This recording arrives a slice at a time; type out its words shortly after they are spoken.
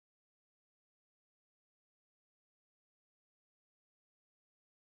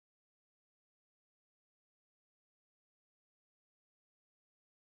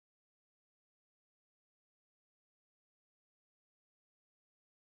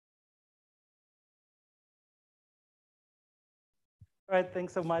All right,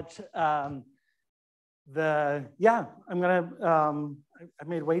 thanks so much. Yeah, I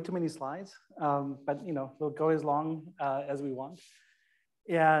made way too many slides, but we'll go as long as we want.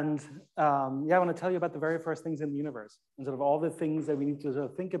 And yeah, I want to tell you about the very first things in the universe, and sort of all the things that we need to sort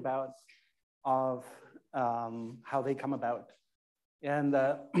of think about of how they come about. And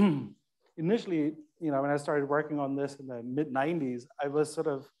initially, when I started working on this in the mid-90s, I was sort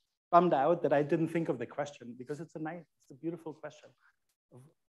of bummed out that I didn't think of the question, because it's a beautiful question.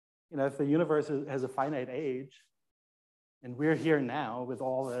 If the universe has a finite age, and we're here now with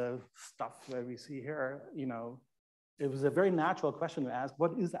all the stuff that we see here, it was a very natural question to ask,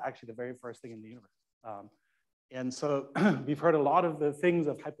 what is actually the very first thing in the universe? And so we've heard a lot of the things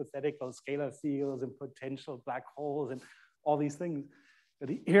of hypothetical scalar fields and potential black holes and all these things. But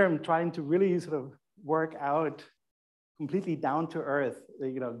here I'm trying to really sort of work out completely down to earth,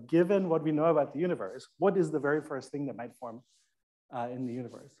 given what we know about the universe, what is the very first thing that might form in the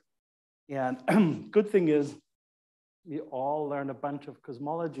universe? And good thing is, we all learned a bunch of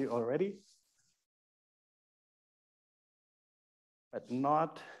cosmology already, but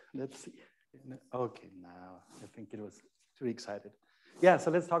not, let's see. Okay, now I think it was too excited. Yeah,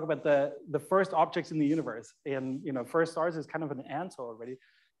 so let's talk about the first objects in the universe. And first stars is kind of an answer already,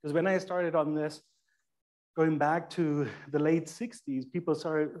 because when I started on this, going back to the late 60s, people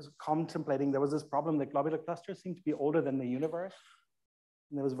started contemplating there was this problem that globular clusters seem to be older than the universe.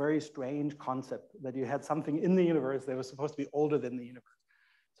 And there was a very strange concept that you had something in the universe that was supposed to be older than the universe.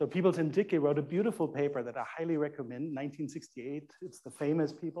 So Peoples and Dickey wrote a beautiful paper that I highly recommend, 1968. It's the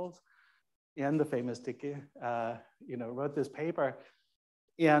famous Peoples and the famous Dickey, wrote this paper.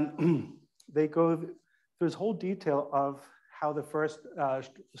 And they go through this whole detail of how the first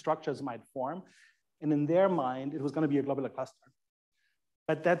structures might form. And in their mind, it was going to be a globular cluster.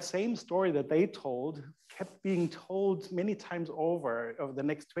 But that same story that they told kept being told many times over the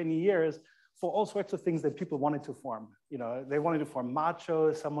next 20 years for all sorts of things that people wanted to form. They wanted to form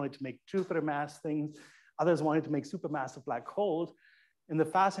machos, some wanted to make Jupiter mass things, others wanted to make supermassive black holes. And the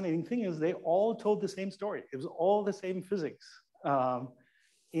fascinating thing is they all told the same story. It was all the same physics.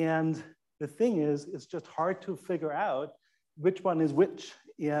 And the thing is, it's just hard to figure out which one is which.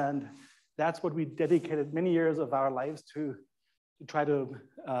 And that's what we dedicated many years of our lives to try to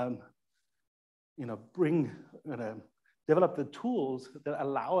develop the tools that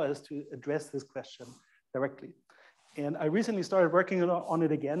allow us to address this question directly. And I recently started working on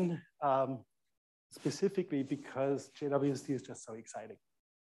it again, specifically because JWST is just so exciting,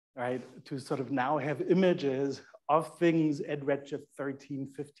 right? To sort of now have images of things at redshift 13,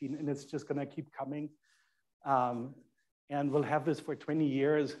 15, and it's just gonna keep coming. And we'll have this for 20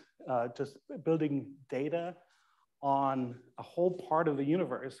 years, just building data on a whole part of the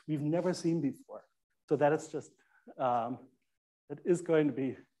universe we've never seen before. So that is just, that is going to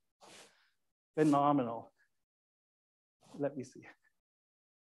be phenomenal. Let me see.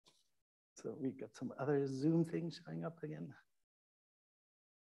 So we got some other Zoom things showing up again.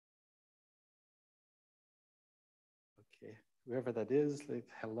 Okay, whoever that is, like,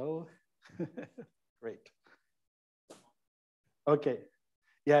 hello. Great. Okay,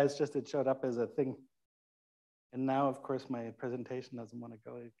 yeah, it's just, it showed up as a thing. And now, of course, my presentation doesn't want to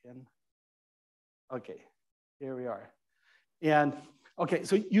go again. Okay, here we are. And okay,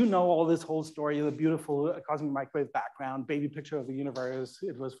 so all this whole story, the beautiful cosmic microwave background, baby picture of the universe.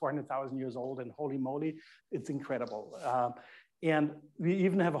 It was 400,000 years old, and holy moly, it's incredible. And we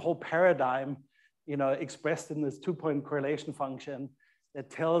even have a whole paradigm, expressed in this two-point correlation function that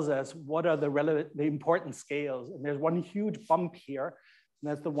tells us what are the important scales. And there's one huge bump here,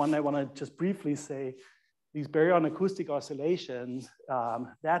 and that's the one I want to just briefly say. These baryon acoustic oscillations,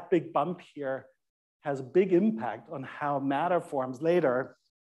 that big bump here has a big impact on how matter forms later.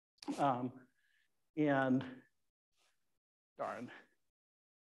 And darn,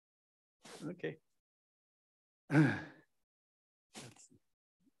 okay. Nope.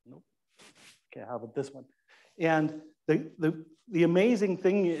 Okay, how about this one? And the amazing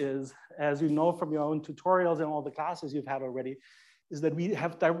thing is, as you know from your own tutorials and all the classes you've had already, is that we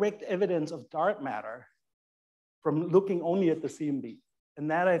have direct evidence of dark matter from looking only at the CMB. And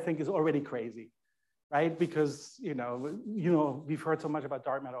that, I think, is already crazy, right? Because, we've heard so much about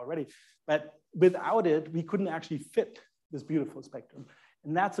dark matter already, but without it, we couldn't actually fit this beautiful spectrum.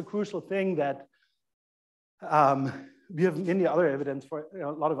 And that's a crucial thing that we have many other evidence for,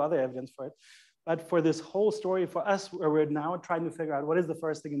 a lot of other evidence for it. But for this whole story for us, where we're now trying to figure out what is the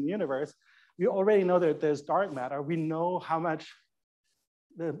first thing in the universe, we already know that there's dark matter. We know how many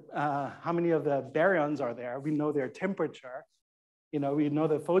of the baryons are there. We know their temperature. We know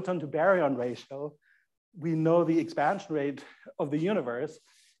the photon to baryon ratio. we know the expansion rate of the universe,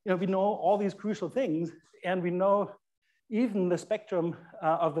 we know all these crucial things, and we know even the spectrum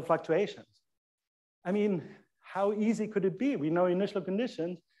of the fluctuations. I mean, how easy could it be? We know initial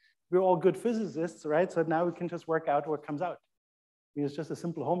conditions. We're all good physicists, right? So now we can just work out what comes out. I mean, it's just a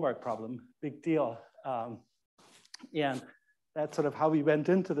simple homework problem, big deal. And that's sort of how we went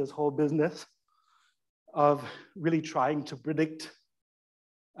into this whole business of really trying to predict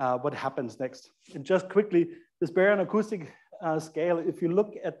what happens next. And just quickly, this baryon acoustic scale, if you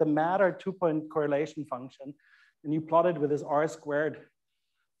look at the matter two-point correlation function, and you plot it with this R squared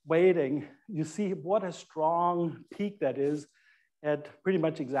weighting, you see what a strong peak that is at pretty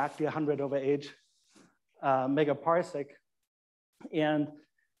much exactly 100 over h megaparsec. And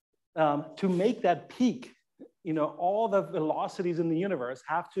to make that peak, all the velocities in the universe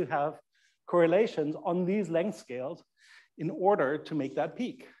have to have correlations on these length scales in order to make that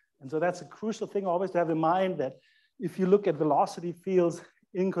peak. And so that's a crucial thing always to have in mind, that if you look at velocity fields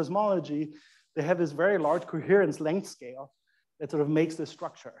in cosmology, they have this very large coherence length scale that sort of makes this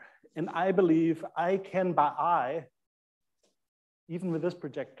structure. And I believe I can, by eye, even with this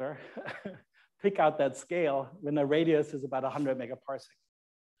projector, pick out that scale when the radius is about 100 megaparsec.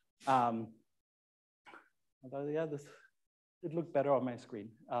 Although, yeah, this did look better on my screen.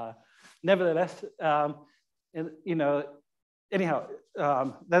 Nevertheless, anyhow,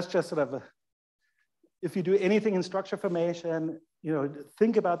 that's just sort of if you do anything in structure formation,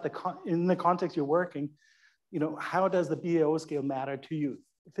 think about in the context you're working, how does the BAO scale matter to you?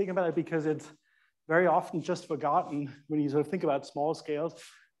 Think about it, because it's very often just forgotten when you sort of think about small scales,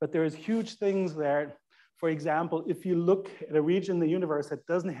 but there's huge things there. For example, if you look at a region in the universe that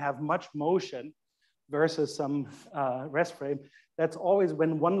doesn't have much motion versus some rest frame, that's always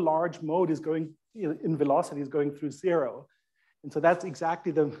when one large mode is going, in velocity is going through zero. And so that's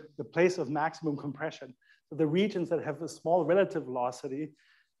exactly the place of maximum compression. So the regions that have a small relative velocity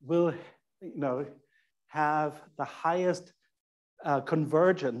will, have the highest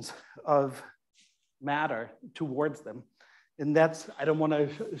convergence of matter towards them. And that's, I don't want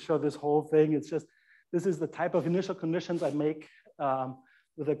to show this whole thing. It's just, this is the type of initial conditions I make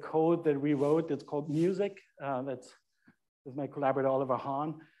with a code that we wrote. It's called music. That's with my collaborator, Oliver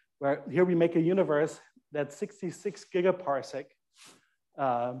Hahn, where here we make a universe that's 66 gigaparsec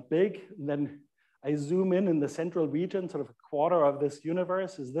big. And then I zoom in the central region, sort of a quarter of this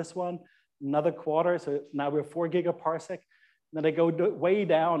universe is this one, another quarter. So now we're 4 gigaparsec. And then I go way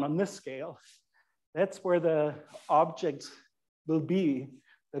down on this scale. That's where the objects will be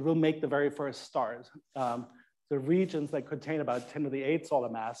that will make the very first stars. The regions that contain about 10 to the 8 solar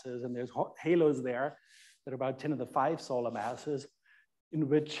masses, and there's halos there that are about 10 to the 5 solar masses, in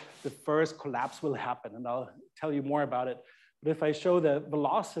which the first collapse will happen. And I'll tell you more about it. But if I show the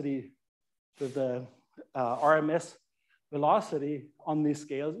velocity, the RMS velocity on these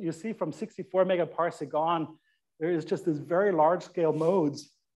scales, you see from 64 megaparsec on, there is just this very large scale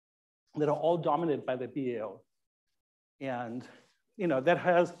modes that are all dominated by the BAO. And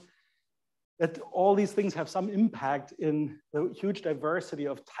that all these things have some impact in the huge diversity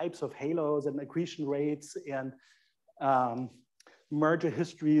of types of halos and accretion rates and merger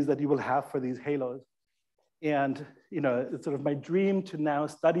histories that you will have for these halos. And it's sort of my dream to now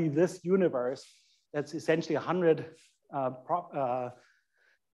study this universe that's essentially 100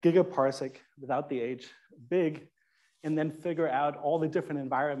 gigaparsec without the H big, and then figure out all the different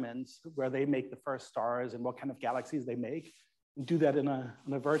environments where they make the first stars and what kind of galaxies they make, and do that in a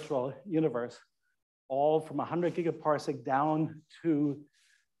virtual universe, all from 100 gigaparsec down to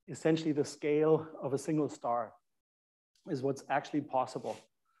essentially the scale of a single star is what's actually possible,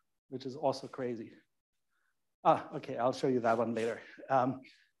 which is also crazy. Okay, I'll show you that one later.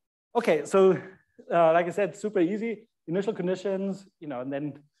 Okay, so like I said, super easy, initial conditions, and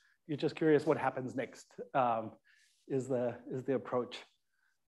then you're just curious what happens next. Is the approach.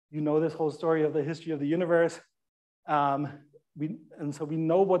 This whole story of the history of the universe. And so we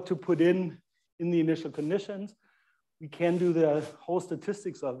know what to put in the initial conditions. We can do the whole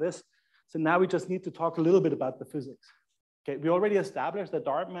statistics of this. So now we just need to talk a little bit about the physics. Okay, we already established that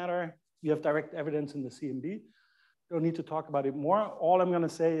dark matter, we have direct evidence in the CMB. Don't need to talk about it more. All I'm going to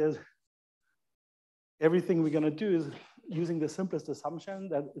say is everything we're going to do is using the simplest assumption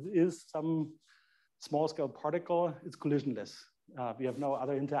that it is some small scale particle, it's collisionless. We have no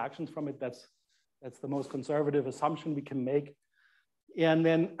other interactions from it. That's the most conservative assumption we can make. And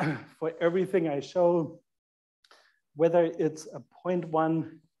then for everything I show, whether it's a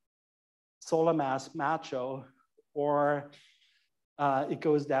 0.1 solar mass macho, or it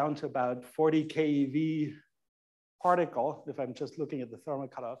goes down to about 40 keV particle, if I'm just looking at the thermal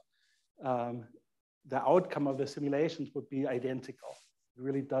cutoff, the outcome of the simulations would be identical. It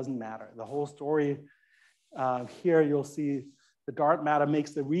really doesn't matter. The whole story, here you'll see the dark matter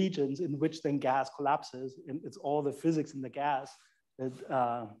makes the regions in which then gas collapses, and it's all the physics in the gas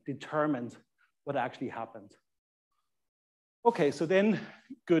that determines what actually happens. Okay, so then,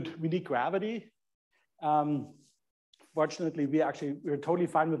 good, we need gravity. Fortunately, we're totally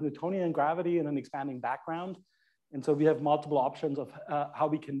fine with Newtonian gravity in an expanding background. And so we have multiple options of how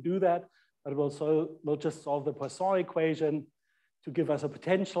we can do that, but we'll just solve the Poisson equation to give us a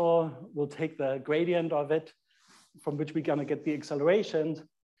potential. We'll take the gradient of it, from which we're gonna get the accelerations.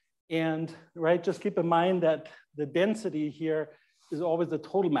 And right, just keep in mind that the density here is always the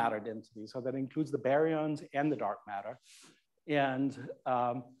total matter density. So that includes the baryons and the dark matter. And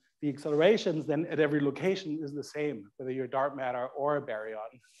the accelerations then at every location is the same, whether you're dark matter or a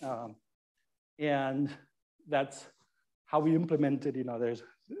baryon. And that's how we implemented, there's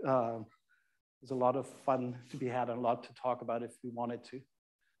a lot of fun to be had and a lot to talk about if we wanted to.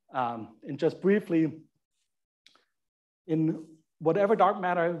 And just briefly, in whatever dark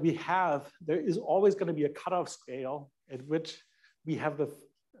matter we have, there is always going to be a cutoff scale at which we have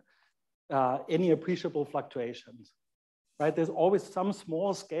any appreciable fluctuations, right? There's always some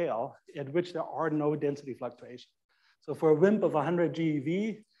small scale at which there are no density fluctuations. So for a WIMP of 100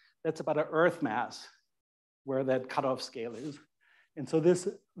 GeV, that's about an Earth mass where that cutoff scale is. And so this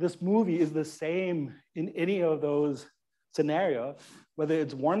movie is the same in any of those scenarios, whether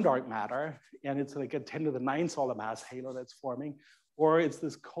it's warm dark matter, and it's like a 10 to the 9 solar mass halo that's forming, or it's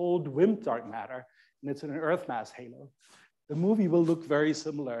this cold WIMP dark matter, and it's an Earth mass halo. The movie will look very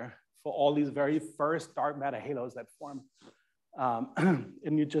similar for all these very first dark matter halos that form.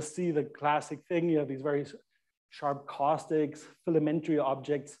 And you just see the classic thing, you have these very sharp caustics, filamentary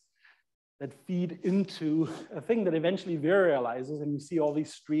objects that feed into a thing that eventually virializes, and you see all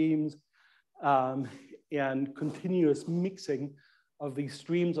these streams and continuous mixing of these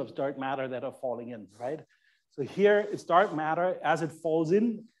streams of dark matter that are falling in, right? So here it's dark matter. As it falls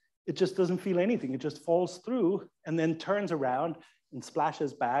in, it just doesn't feel anything. It just falls through and then turns around and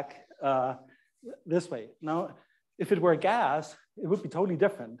splashes back this way. Now, if it were gas, it would be totally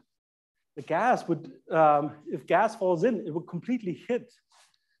different. The gas would, if gas falls in, it would completely hit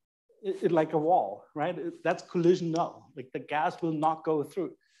it like a wall, right? That's collision null. Like the gas will not go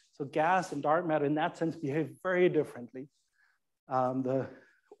through. So gas and dark matter in that sense behave very differently. The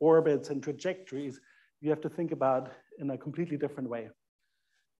orbits and trajectories you have to think about in a completely different way.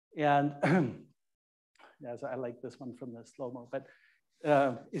 And yeah, so I like this one from the slow-mo, but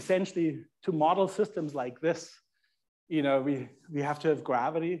essentially to model systems like this, we have to have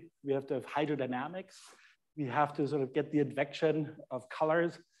gravity, we have to have hydrodynamics, we have to sort of get the advection of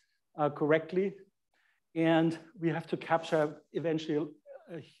colors correctly, and we have to capture eventually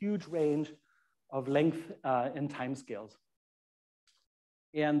a huge range of length and time scales.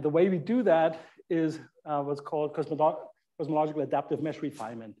 And the way we do that is what's called cosmological adaptive mesh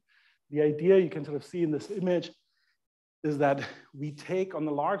refinement. The idea you can sort of see in this image is that we take on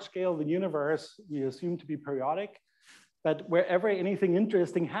the large scale of the universe, we assume to be periodic, but wherever anything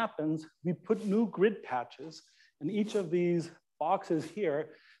interesting happens, we put new grid patches, and each of these boxes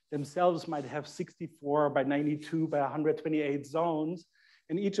here themselves might have 64 by 92 by 128 zones.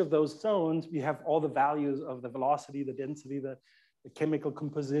 In each of those zones, we have all the values of the velocity, the density, the chemical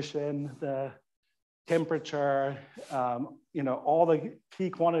composition, the temperature, all the key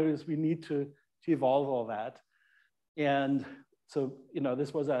quantities we need to evolve all that. And so,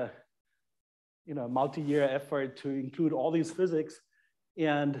 this was a multi-year effort to include all these physics.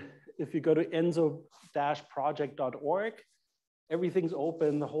 And if you go to enzo-project.org, everything's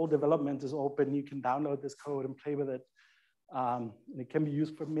open, the whole development is open. You can download this code and play with it. And it can be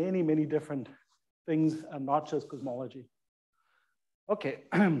used for many, many different things, and not just cosmology. Okay,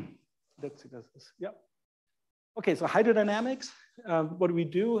 let's see this. Yep. Okay, so hydrodynamics. What do we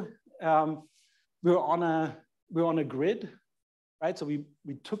do? We're on a grid, right? So we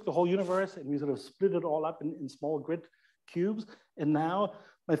took the whole universe and we sort of split it all up in small grid cubes. And now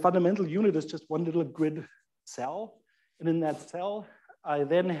my fundamental unit is just one little grid cell. And in that cell, I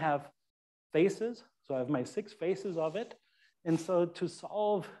then have faces. So I have my 6 faces of it. And so to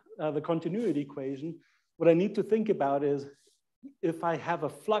solve the continuity equation, what I need to think about is if I have a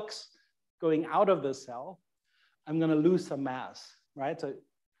flux going out of the cell, I'm going to lose some mass, right?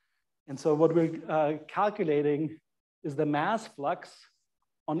 So what we're calculating is the mass flux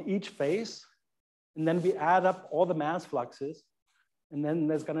on each face. And then we add up all the mass fluxes. And then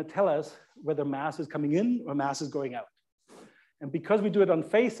that's going to tell us whether mass is coming in or mass is going out. And because we do it on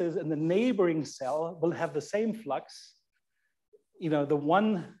faces, and the neighboring cell will have the same flux, the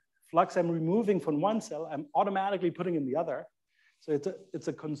one flux I'm removing from one cell, I'm automatically putting in the other. So it's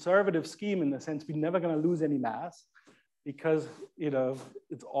a conservative scheme in the sense we're never going to lose any mass because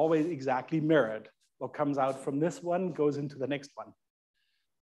it's always exactly mirrored. What comes out from this one goes into the next one.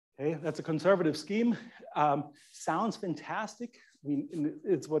 Okay, that's a conservative scheme. Sounds fantastic. I mean,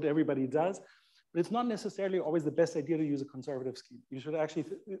 it's what everybody does, but it's not necessarily always the best idea to use a conservative scheme. You should actually,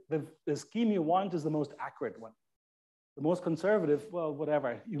 the scheme you want is the most accurate one. The most conservative, well,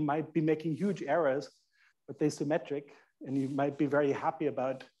 whatever. You might be making huge errors, but they're symmetric, and you might be very happy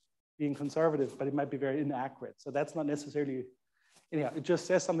about being conservative, but it might be very inaccurate. So that's not necessarily, anyhow, it just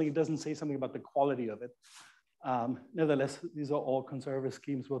says something, it doesn't say something about the quality of it. Nevertheless, these are all conservative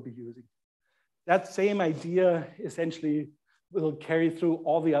schemes we'll be using. That same idea essentially will carry through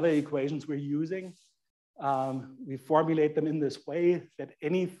all the other equations we're using. We formulate them in this way that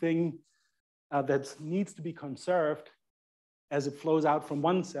anything that needs to be conserved as it flows out from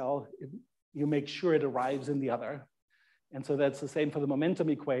one cell, you make sure it arrives in the other. And so that's the same for the momentum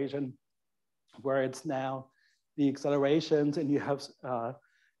equation, where it's now the accelerations and you have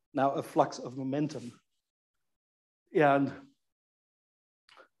now a flux of momentum. And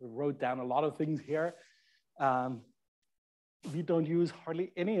we wrote down a lot of things here. We don't use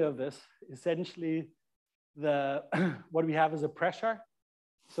hardly any of this. Essentially, what we have is a pressure.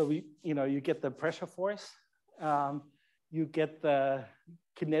 So you get the pressure force. You get the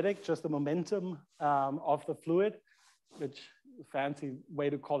kinetic, just the momentum of the fluid, which is a fancy way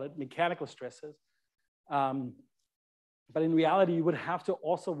to call it mechanical stresses. But in reality, you would have to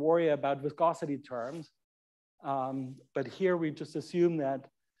also worry about viscosity terms. But here we just assume that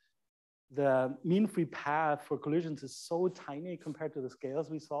the mean free path for collisions is so tiny compared to the scales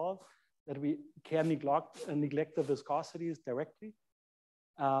we solve that we can neglect the viscosities directly.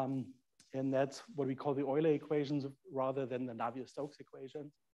 And that's what we call the Euler equations rather than the Navier-Stokes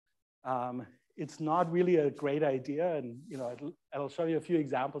equations. It's not really a great idea, and I'll show you a few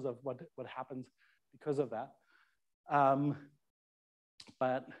examples of what happens because of that.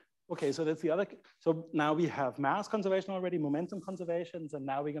 But okay, so that's the other. So now we have mass conservation already, momentum conservations, and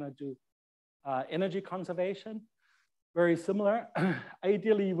now we're going to do energy conservation. Very similar.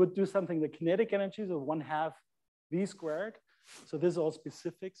 Ideally, you would do something, the kinetic energies of 1/2 v squared. So this is all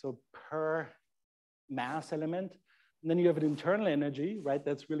specific, so per mass element. And then you have an internal energy, right?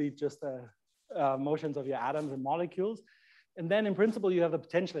 That's really just the motions of your atoms and molecules. And then in principle, you have the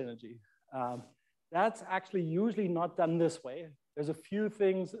potential energy. That's actually usually not done this way. There's a few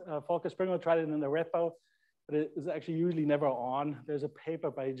things, Volker Springer tried it in the repo, but it is actually usually never on. There's a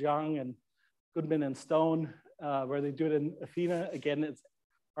paper by Jung and Goodman and Stone where they do it in Athena. Again, it's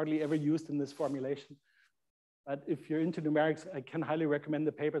hardly ever used in this formulation. But if you're into numerics, I can highly recommend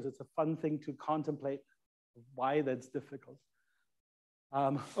the papers. It's a fun thing to contemplate why that's difficult.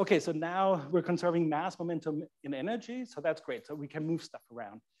 Okay, so now we're conserving mass, momentum, and energy. So that's great. So we can move stuff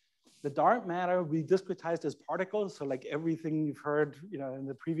around. The dark matter we discretized as particles. So like everything you've heard in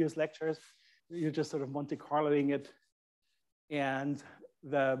the previous lectures, you're just sort of Monte Carloing it. And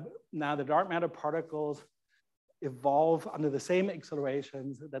now the dark matter particles evolve under the same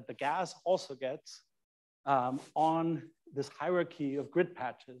accelerations that the gas also gets on this hierarchy of grid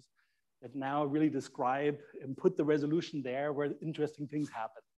patches that now really describe and put the resolution there where interesting things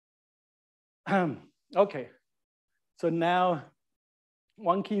happen. Okay, so now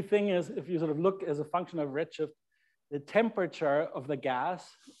one key thing is if you sort of look as a function of redshift, the temperature of the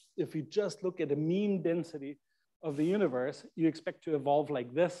gas, if you just look at the mean density of the universe, you expect to evolve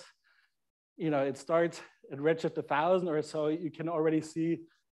like this. It starts at redshift 1,000 or so. You can already see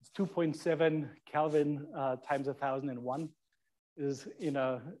it's 2.7 Kelvin times 1,001 is,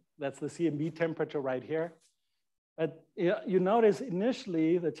 that's the CMB temperature right here. But you notice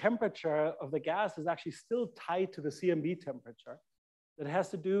initially the temperature of the gas is actually still tied to the CMB temperature. That has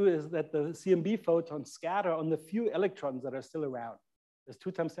to do is that the CMB photons scatter on the few electrons that are still around. There's 2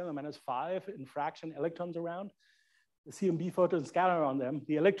 times 10 to the minus 5 in fraction electrons around. The CMB photons scatter on them.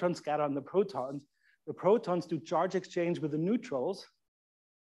 The electrons scatter on the protons. The protons do charge exchange with the neutrals.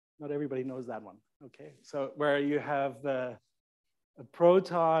 Not everybody knows that one, okay? So where you have a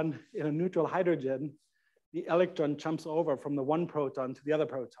proton in a neutral hydrogen, the electron jumps over from the one proton to the other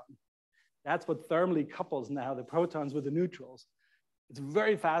proton. That's what thermally couples now the protons with the neutrals. It's a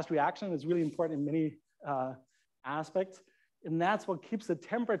very fast reaction. It's really important in many aspects. And that's what keeps the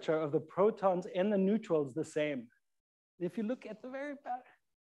temperature of the protons and the neutrals the same. If you look at the very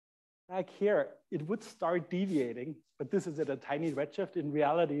back here, it would start deviating, but this is at a tiny redshift. In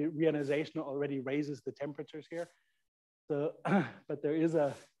reality, reionization already raises the temperatures here. So, but there is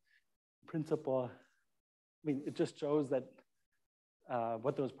a principle. I mean, it just shows that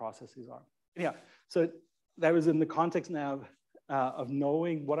what those processes are. Yeah, so that was in the context now of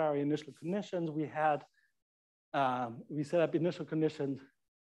knowing what are our initial conditions. We set up initial conditions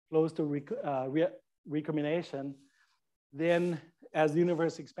close to recombination. Then as the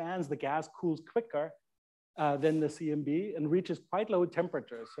universe expands, the gas cools quicker than the CMB and reaches quite low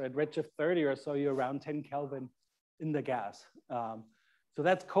temperatures. So at redshift 30 or so, you're around 10 Kelvin in the gas. So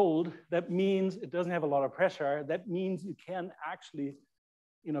that's cold. That means it doesn't have a lot of pressure. That means you can actually,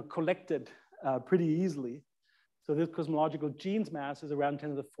 collect it pretty easily. So this cosmological Jeans mass is around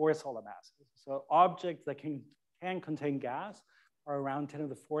 10 to the 4 solar masses. So objects that can contain gas are around 10 to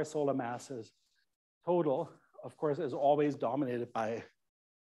the 4 solar masses total. Of course, is always dominated by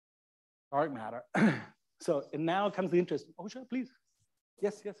dark matter. So, and now comes the interest. Oh, sure, please.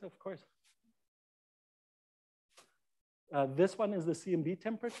 Yes, of course. This one is the CMB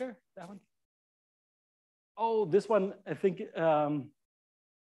temperature, that one. Oh, this one, I think,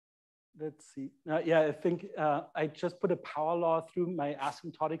 let's see. Yeah, I think I just put a power law through my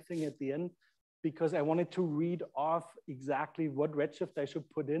asymptotic thing at the end because I wanted to read off exactly what redshift I should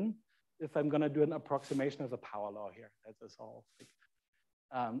put in if I'm gonna do an approximation of the power law here. That's all.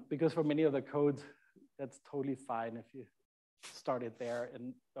 Because for many of the codes, that's totally fine if you start it there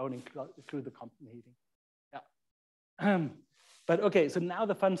and don't include the constant heating. Yeah. But okay, so now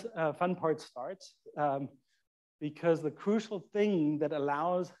the fun part starts because the crucial thing that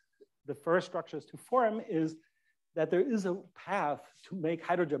allows the first structures to form is that there is a path to make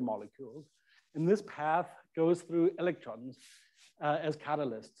hydrogen molecules. And this path goes through electrons as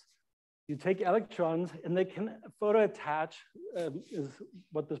catalysts. You take electrons and they can photoattach, is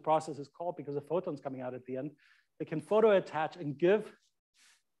what this process is called because the photon's coming out at the end. They can photoattach and give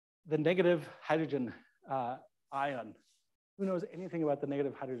the negative hydrogen ion. Who knows anything about the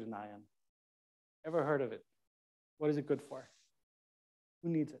negative hydrogen ion? Ever heard of it? What is it good for? Who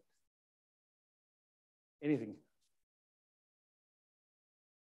needs it? Anything?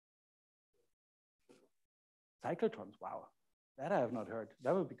 Cyclotrons, wow. That I have not heard.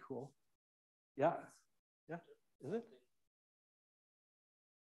 That would be cool. Yeah, is it?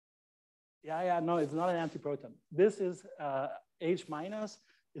 Yeah, no, it's not an antiproton. This is H minus.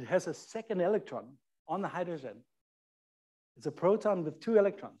 It has a second electron on the hydrogen. It's a proton with 2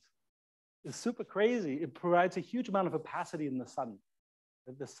 electrons. It's super crazy. It provides a huge amount of opacity in the sun.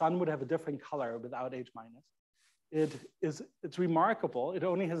 The sun would have a different color without H minus. It's remarkable. It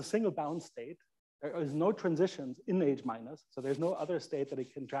only has a single bound state. There is no transitions in H minus, so there's no other state that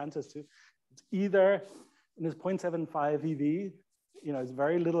it can transit to. It's either in this 0.75 eV, it's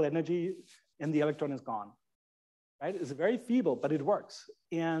very little energy, and the electron is gone. Right? It's very feeble, but it works,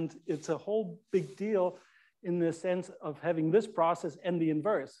 and it's a whole big deal in the sense of having this process and the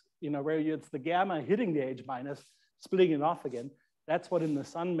inverse. Where it's the gamma hitting the H minus, splitting it off again. That's what in the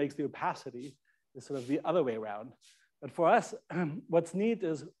sun makes the opacity is sort of the other way around. But for us, what's neat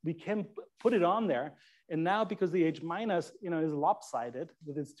is we can put it on there. And now because the H minus is lopsided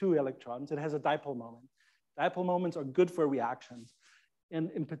with its 2 electrons, it has a dipole moment. Dipole moments are good for reactions. And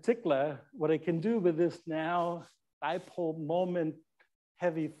in particular, what I can do with this now dipole moment,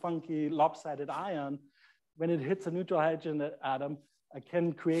 heavy, funky, lopsided ion, when it hits a neutral hydrogen atom, I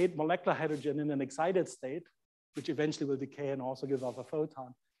can create molecular hydrogen in an excited state, which eventually will decay and also give off a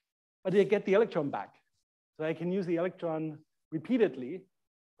photon. But I get the electron back. So I can use the electron repeatedly,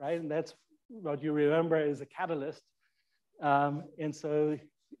 right? And that's what you remember is a catalyst. And so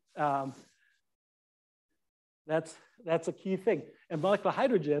that's a key thing. And molecular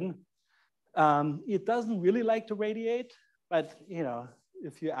hydrogen, it doesn't really like to radiate, but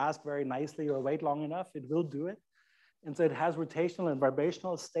if you ask very nicely or wait long enough, it will do it. And so it has rotational and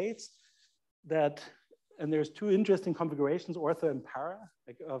vibrational states and there's 2 interesting configurations, ortho and para,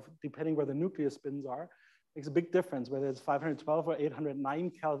 depending where the nucleus spins are. Makes a big difference, whether it's 512 or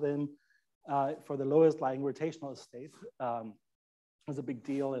 809 Kelvin for the lowest lying rotational state. It's a big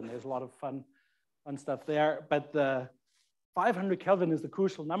deal, and there's a lot of fun stuff there. But the 500 Kelvin is the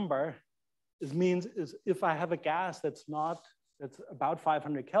crucial number. It means if I have a gas that's about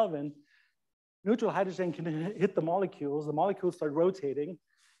 500 Kelvin, neutral hydrogen can hit the molecules start rotating,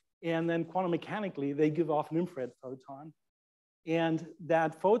 and then quantum mechanically, they give off an infrared photon. And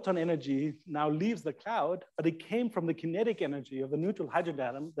that photon energy now leaves the cloud, but it came from the kinetic energy of the neutral hydrogen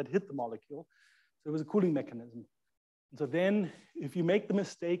atom that hit the molecule. So it was a cooling mechanism. And so then if you make the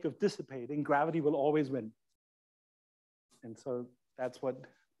mistake of dissipating, gravity will always win. And so that's what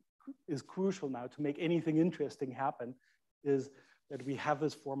is crucial now to make anything interesting happen, is that we have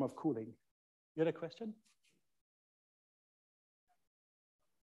this form of cooling. You had a question?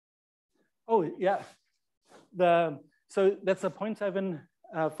 Oh, yeah. So that's a 0.75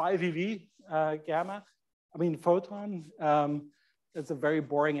 eV gamma. I mean, photon. It's a very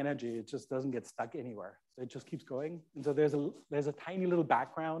boring energy. It just doesn't get stuck anywhere. So it just keeps going. And so there's a tiny little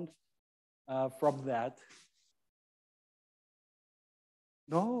background from that.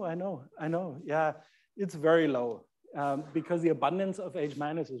 No, I know. Yeah, it's very low because the abundance of H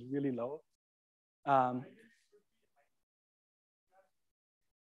minus is really low.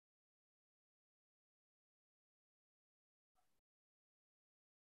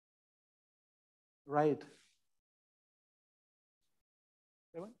 Right.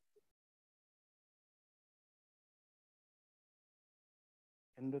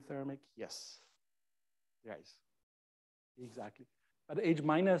 Endothermic, yes. Yes, exactly. But H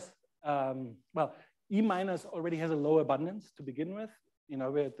minus, well, E minus already has a low abundance to begin with. You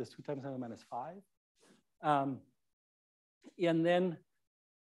know, we're at this 2 times 10 to the minus 5. And then,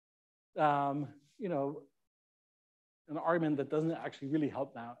 you know, an argument that doesn't actually really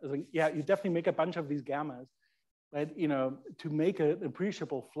help now is like, yeah, you definitely make a bunch of these gammas, but, you know, to make an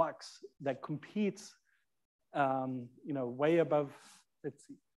appreciable flux that competes, you know, way above, let's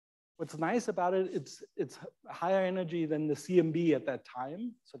see. What's nice about it, it's higher energy than the CMB at that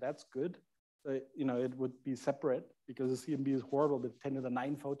time, so that's good. So, you know, it would be separate because the CMB is horrible with 10 to the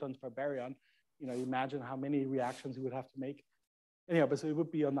 9 photons per baryon. You know, imagine how many reactions you would have to make. Anyhow, but so it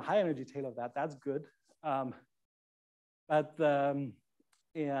would be on the high energy tail of that. That's good.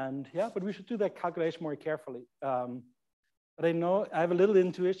 And yeah, but we should do that calculation more carefully. But I know I have a little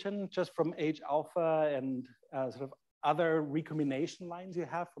intuition just from H alpha and sort of other recombination lines you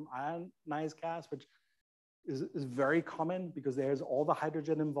have from ionized gas, which is very common because there's all the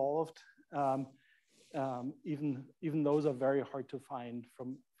hydrogen involved. Even those are very hard to find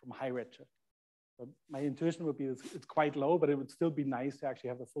from high redshift. So my intuition would be it's quite low, but it would still be nice to actually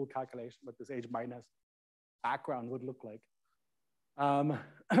have a full calculation what this H minus background would look like.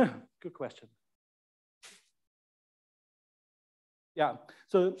 Good question. Yeah,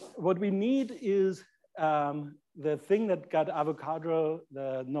 so what we need is the thing that got Avogadro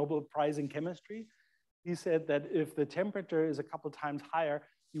the Nobel Prize in chemistry. He said that if the temperature is a couple times higher,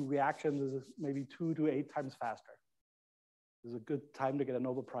 your reaction is maybe 2 to 8 times faster. It was a good time to get a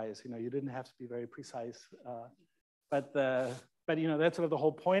Nobel Prize. You know, you didn't have to be very precise, but you know, that's sort of the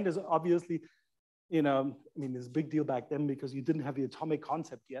whole point. Is obviously, you know, I mean, it's a big deal back then because you didn't have the atomic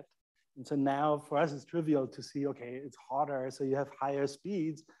concept yet, and so now for us it's trivial to see, okay, it's hotter, so you have higher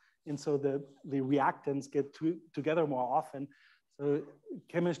speeds, and so the reactants get together more often. So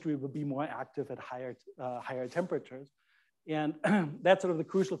chemistry will be more active at higher temperatures. And that's sort of the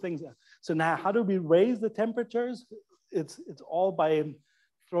crucial things. So now how do we raise the temperatures? It's all by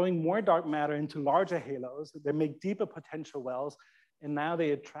throwing more dark matter into larger halos. They make deeper potential wells, and now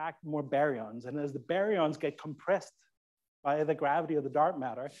they attract more baryons. And as the baryons get compressed by the gravity of the dark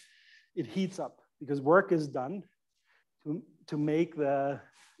matter, it heats up because work is done to make the,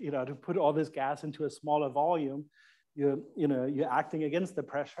 you know, to put all this gas into a smaller volume. You're acting against the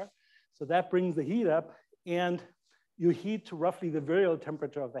pressure. So that brings the heat up, and you heat to roughly the virial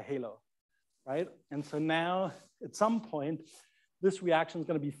temperature of the halo, right? And so now, at some point, this reaction is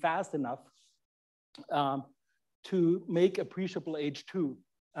going to be fast enough to make appreciable H2.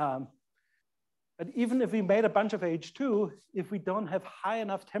 But even if we made a bunch of H2, if we don't have high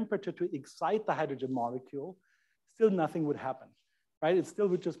enough temperature to excite the hydrogen molecule, still nothing would happen, right? It still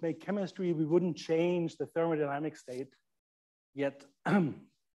would just make chemistry. We wouldn't change the thermodynamic state yet. And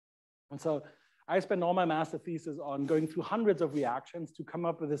so I spent all my master thesis on going through hundreds of reactions to come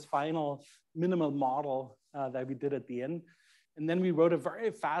up with this final minimal model that we did at the end. And then we wrote a very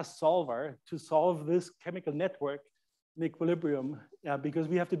fast solver to solve this chemical network in equilibrium, because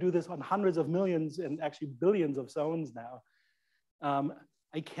we have to do this on hundreds of millions and actually billions of zones now.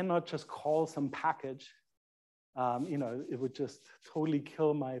 I cannot just call some package. You know, it would just totally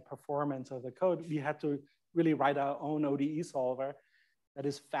kill my performance of the code. We had to really write our own ODE solver that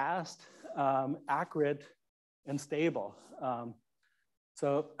is fast, accurate, and stable.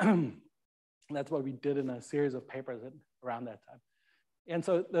 So that's what we did in a series of papers around that time. And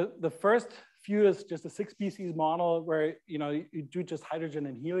so the first few is just a 6-species model where, you know, you do just hydrogen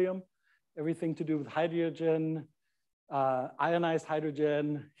and helium, everything to do with hydrogen, ionized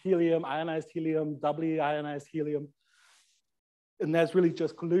hydrogen, helium, ionized helium, doubly ionized helium. And that's really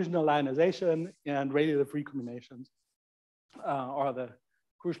just collisional ionization and radiative recombinations are the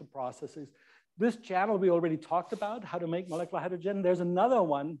crucial processes. This channel we already talked about, how to make molecular hydrogen. There's another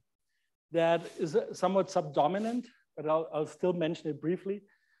one that is somewhat subdominant, but I'll still mention it briefly,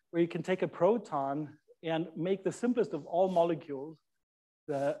 where you can take a proton and make the simplest of all molecules,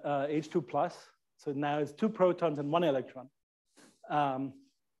 the H2+, So now it's 2 protons and 1 electron. And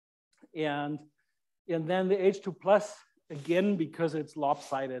then the H2 plus, again, because it's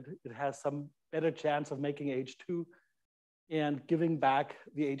lopsided, it has some better chance of making H2 and giving back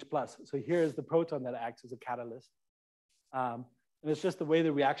the H plus. So here is the proton that acts as a catalyst. And it's just the way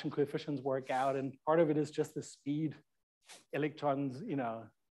the reaction coefficients work out. And part of it is just the speed. Electrons, you know,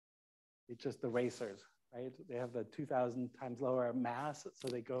 it's just the racers, right? They have the 2,000 times lower mass, so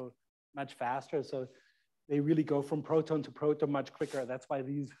they go much faster. So they really go from proton to proton much quicker. That's why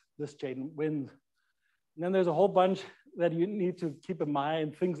this chain wins. And then there's a whole bunch that you need to keep in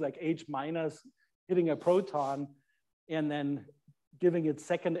mind, things like H minus hitting a proton and then giving its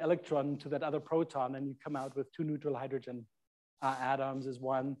second electron to that other proton, and you come out with 2 neutral hydrogen atoms is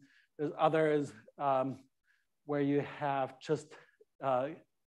one. There's others where you have just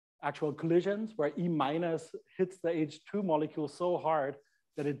actual collisions where E minus hits the H2 molecule so hard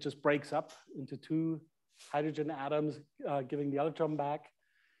that it just breaks up into 2 hydrogen atoms, giving the electron back.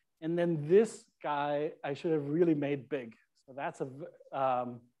 And then this guy, I should have really made big. So that's a,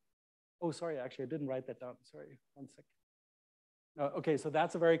 oh, sorry, actually, I didn't write that down. Sorry, 1 second. Okay, so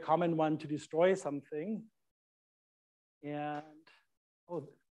that's a very common one to destroy something. And, oh,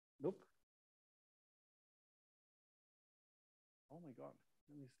 nope. Oh my God,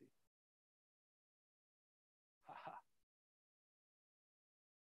 let me see. Haha.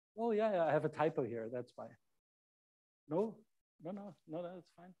 Oh yeah, I have a typo here, that's why. No,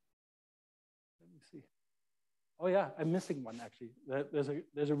 that's fine. Let me see. Oh yeah, I'm missing one actually.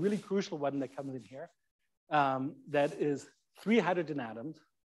 There's a really crucial one that comes in here. That is 3 hydrogen atoms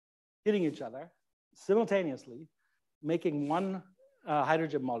hitting each other simultaneously, making 1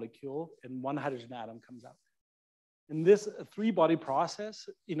 hydrogen molecule, and 1 hydrogen atom comes out. And this 3-body process,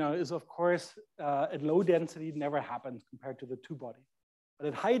 you know, is of course at low density never happens compared to the 2-body. But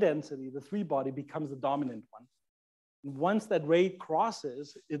at high density, the 3-body becomes the dominant one. And once that rate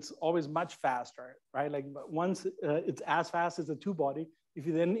crosses, it's always much faster, right? Like once it's as fast as a 2-body, if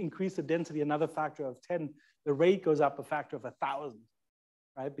you then increase the density another factor of 10, the rate goes up a factor of 1,000,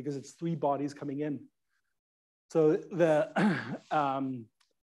 right? Because it's 3 bodies coming in. So the,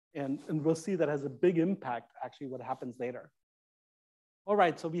 and we'll see that has a big impact, actually, what happens later. All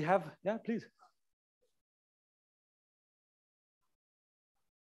right, so we have, yeah, please.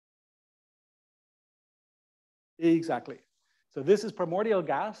 Exactly. So this is primordial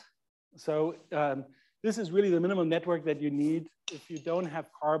gas. So this is really the minimum network that you need if you don't have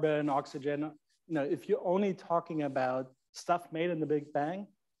carbon, oxygen. You know, if you're only talking about stuff made in the Big Bang,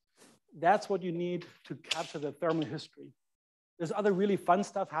 that's what you need to capture the thermal history. There's other really fun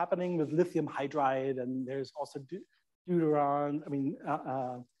stuff happening with lithium hydride, and there's also deuteron,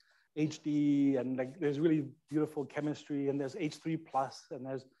 HD, and like there's really beautiful chemistry, and there's H3+, and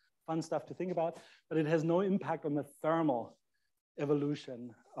there's fun stuff to think about, but it has no impact on the thermal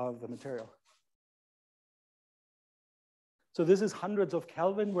evolution of the material. So this is hundreds of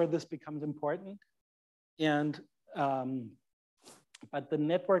Kelvin where this becomes important. And, but the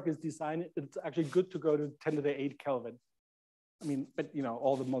network is designed, it's actually good to go to 10 to the 8 Kelvin. I mean, but you know,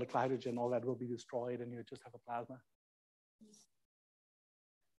 all the molecular hydrogen, all that will be destroyed and you just have a plasma.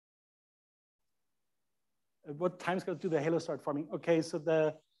 At what timescale do the halos start forming? Okay, so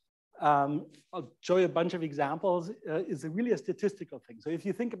the, I'll show you a bunch of examples. It's really a statistical thing. So if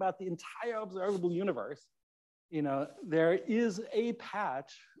you think about the entire observable universe, you know, there is a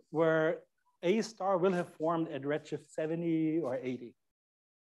patch where a star will have formed at redshift 70 or 80. You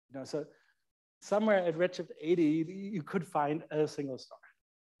know, so somewhere at redshift 80, you could find a single star.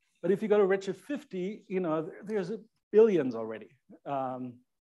 But if you go to redshift 50, you know, there's billions already.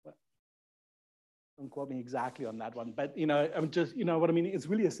 Don't quote me exactly on that one, but you know, I'm just, you know what I mean? It's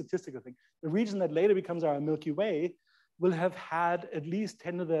really a statistical thing. The region that later becomes our Milky Way will have had at least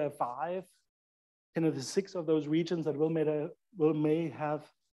 10 to the 5, 10 to the 6 of those regions that will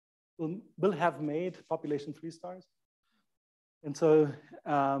have made population 3 stars. And so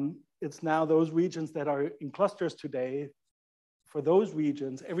it's now those regions that are in clusters today. For those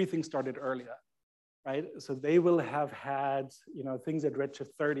regions, everything started earlier, right? So they will have had, you know, things at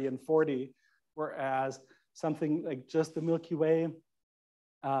redshift 30 and 40, whereas something like just the Milky Way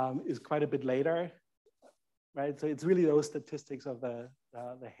is quite a bit later, right? So it's really those statistics of the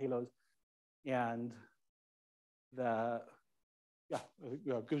halos, and the, yeah,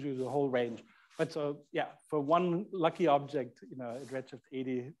 it gives you the whole range. But so, yeah, for one lucky object, you know, at redshift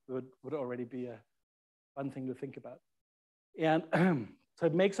 80 would already be a fun thing to think about. And so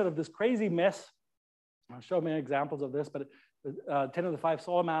it makes sort of this crazy mess. I'll show many examples of this, but 10 to the 5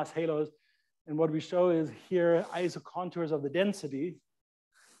 solar mass halos. And what we show is here isocontours of the density.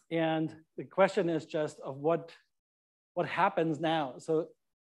 And the question is just of what happens now. So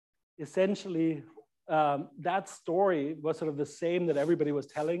essentially, that story was sort of the same that everybody was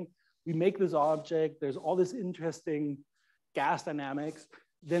telling. We make this object, there's all this interesting gas dynamics,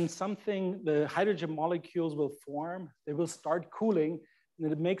 then the hydrogen molecules will form, they will start cooling, and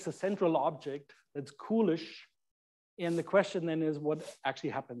then it makes a central object that's coolish. And the question then is what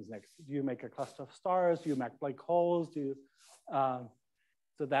actually happens next? Do you make a cluster of stars? Do you make black holes? So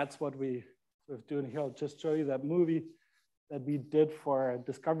that's what we sort of do. And here I'll just show you that movie that we did for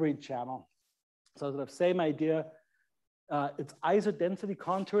Discovery Channel. So sort of same idea. It's ISO density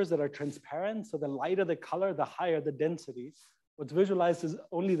contours that are transparent. So the lighter the color, the higher the density. What's visualized is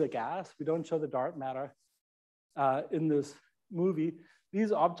only the gas. We don't show the dark matter in this movie.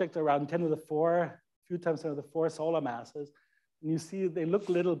 These objects are around 10 to the 4, a few times 10 to the 4 solar masses. And you see they look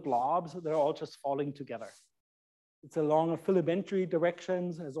little blobs. They're all just falling together. It's along a filamentary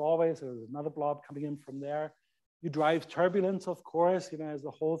directions, as always. There's another blob coming in from there. You drive turbulence, of course, as the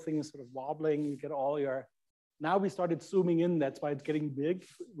whole thing is sort of wobbling, you get all your, now we started zooming in, that's why it's getting big.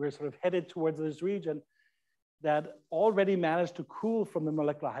 We're sort of headed towards this region that already managed to cool from the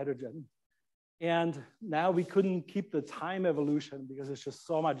molecular hydrogen. And now we couldn't keep the time evolution because it's just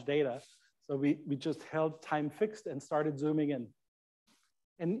so much data. So we just held time fixed and started zooming in.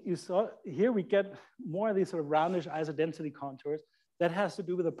 And you saw here we get more of these sort of roundish isodensity contours. That has to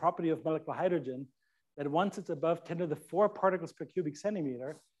do with the property of molecular hydrogen, that once it's above 10 to the 4 particles per cubic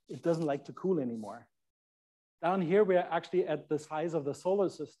centimeter, it doesn't like to cool anymore. Down here, we're actually at the size of the solar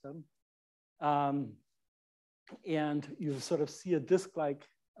system. And you sort of see a disk-like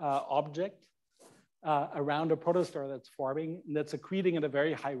object around a protostar that's forming, and that's accreting at a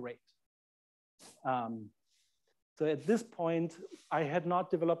very high rate. So at this point, I had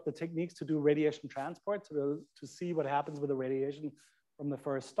not developed the techniques to do radiation transport to see what happens with the radiation from the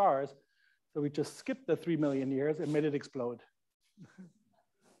first stars. So we just skipped the 3 million years and made it explode.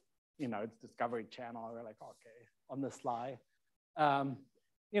 It's Discovery Channel. We're like, okay, on the sly.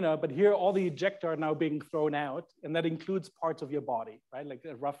 But here all the ejecta are now being thrown out, and that includes parts of your body, right? Like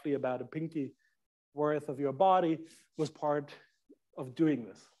roughly about a pinky worth of your body was part of doing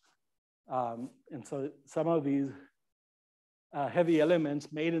this. And so some of these heavy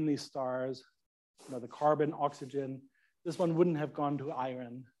elements made in these stars, the carbon, oxygen, this one wouldn't have gone to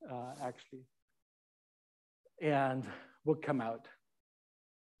iron, actually, and would come out.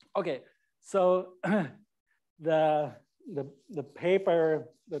 Okay, so the paper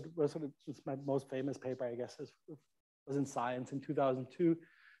that was sort of, it's my most famous paper, I guess, was in Science in 2002.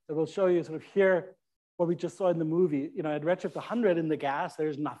 That will show you sort of here what we just saw in the movie. At redshift 100 in the gas,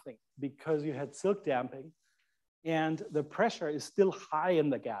 there's nothing because you had silk damping. And the pressure is still high in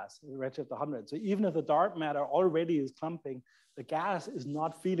the gas, in redshift 100. So even if the dark matter already is clumping, the gas is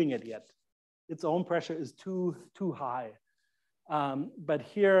not feeling it yet. Its own pressure is too high. But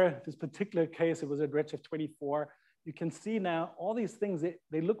here, this particular case, it was at redshift 24. You can see now all these things,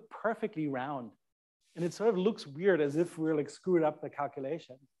 they look perfectly round. And it sort of looks weird as if we're like screwed up the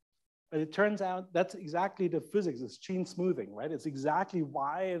calculation. But it turns out that's exactly the physics, it's chain smoothing, right? It's exactly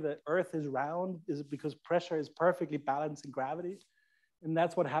why the Earth is round, is because pressure is perfectly balanced in gravity. And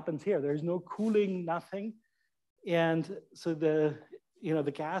that's what happens here. There's no cooling, nothing. And so the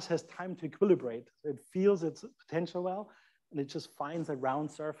gas has time to equilibrate. So it feels its potential well, and it just finds a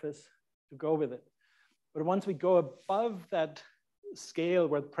round surface to go with it. But once we go above that scale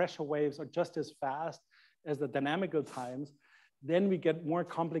where the pressure waves are just as fast as the dynamical times, then we get more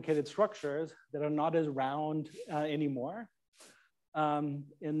complicated structures that are not as round anymore. And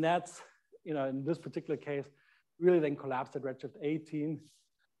that's, in this particular case, really then collapsed at redshift 18.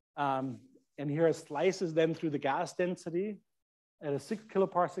 And here are slices then through the gas density at a 6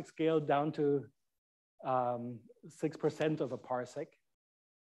 kiloparsec scale down to 6% of a parsec.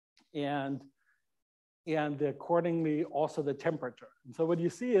 And accordingly, also the temperature. And so what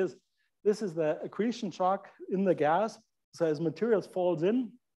you see is, this is the accretion shock in the gas. So as materials falls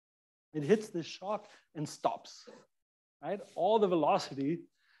in, it hits this shock and stops, right? All the velocity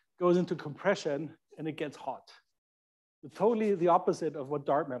goes into compression and it gets hot. Totally the opposite of what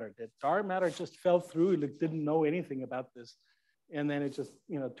dark matter did. Dark matter just fell through, it didn't know anything about this. And then it just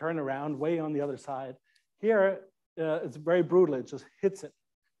turned around way on the other side. Here, it's very brutal, it just hits it.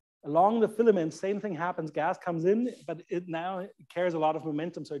 Along the filament, same thing happens, gas comes in, but it now carries a lot of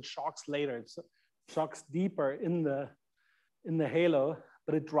momentum, so it shocks later. It shocks deeper in the halo,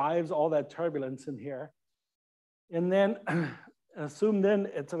 but it drives all that turbulence in here. And then zoomed in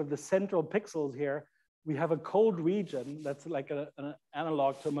at sort of the central pixels here, we have a cold region that's like an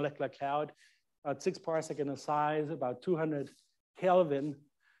analog to a molecular cloud, about 6 parsec in a size, about 200 Kelvin.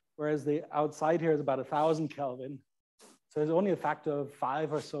 whereas the outside here is about 1,000 Kelvin. So it's only a factor of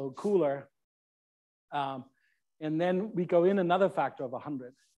 5 or so cooler. And then we go in another factor of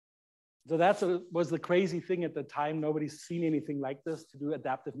 100. So that was the crazy thing at the time. Nobody's seen anything like this, to do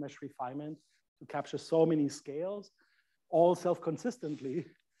adaptive mesh refinement, to capture so many scales, all self-consistently.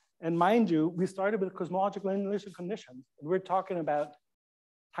 And mind you, we started with cosmological and initial conditions. And we're talking about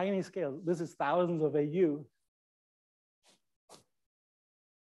tiny scales. This is thousands of AU.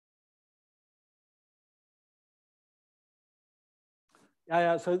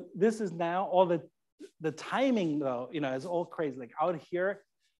 Yeah, so this is now all the timing, though, is all crazy. Like out here,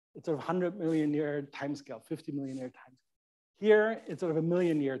 it's a 100 million year timescale, 50 million year timescale. Here, it's sort of a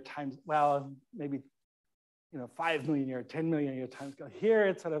million year times, well, maybe 5 million year, 10 million year timescale. Here,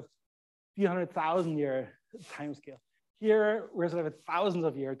 it's sort of a few 100,000 year timescale. Here, we're sort of at thousands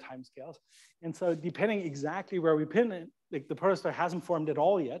of year timescales. And so depending exactly where we pin it, like the protostar hasn't formed at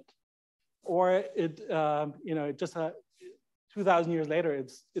all yet, or it, it just 2,000 years later,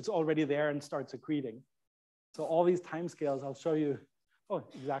 it's already there and starts accreting. So all these timescales, I'll show you,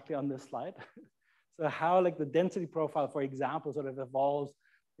 exactly on this slide. So how like the density profile, for example, sort of evolves.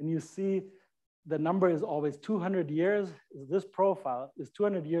 And you see the number is always 200 years. This profile is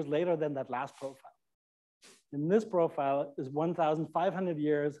 200 years later than that last profile. And this profile is 1,500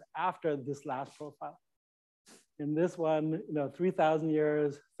 years after this last profile. In this one, 3,000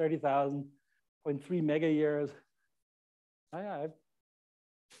 years, 30,000, 0.3 mega years. I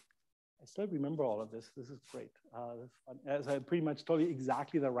still remember all of this. This is great. This is fun. As I pretty much told you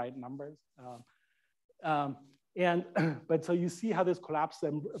exactly the right numbers. But so you see how this collapse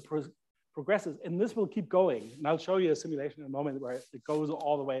then progresses, and this will keep going. And I'll show you a simulation in a moment where it goes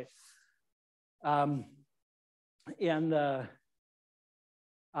all the way. But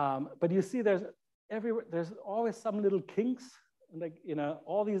you see there's always some little kinks, like,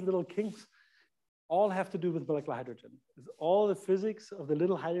 all these little kinks all have to do with molecular hydrogen. It's all the physics of the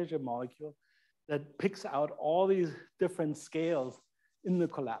little hydrogen molecule that picks out all these different scales in the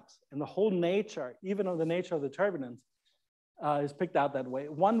collapse. And the whole nature, even of the nature of the turbulence, is picked out that way.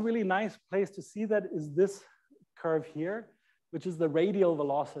 One really nice place to see that is this curve here, which is the radial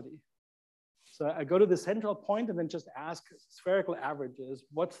velocity. So I go to the central point and then just ask spherical averages,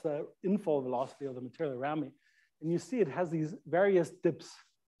 what's the inflow velocity of the material around me? And you see it has these various dips.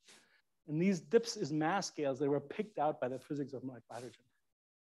 And these dips is mass scales. They were picked out by the physics of molecular hydrogen.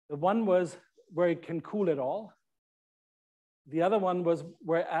 The one was where it can cool at all. The other one was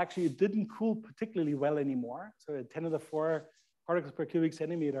where actually it didn't cool particularly well anymore. So at 10 to the 4 particles per cubic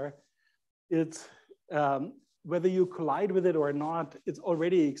centimeter, it's whether you collide with it or not, it's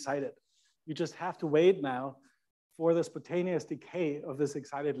already excited. You just have to wait now for the spontaneous decay of this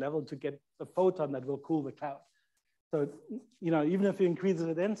excited level to get the photon that will cool the cloud. So, even if you increase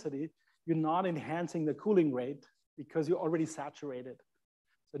the density, you're not enhancing the cooling rate because you're already saturated.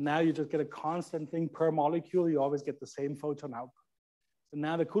 So now you just get a constant thing per molecule. You always get the same photon output. So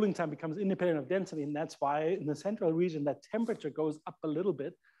now the cooling time becomes independent of density. And that's why in the central region, that temperature goes up a little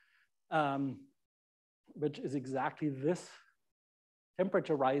bit, which is exactly this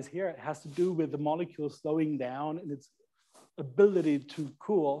temperature rise here. It has to do with the molecule slowing down and its ability to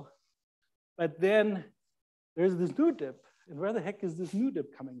cool. But then there's this new dip. And where the heck is this new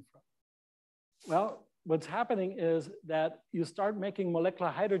dip coming from? Well, what's happening is that you start making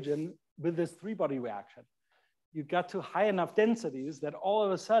molecular hydrogen with this three-body reaction. You got to high enough densities that all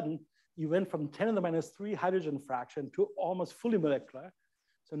of a sudden you went from 10 to the minus 3 hydrogen fraction to almost fully molecular.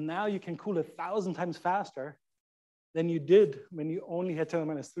 So now you can cool 1,000 times faster than you did when you only had 10 to the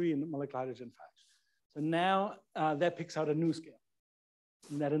minus 3 in molecular hydrogen fraction. So now that picks out a new scale.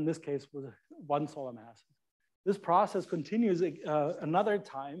 And that in this case was 1 solar mass. This process continues another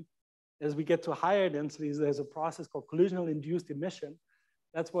time. As we get to higher densities, there's a process called collisional induced emission.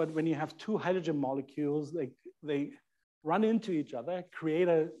 That's what, when you have 2 hydrogen molecules, they run into each other, create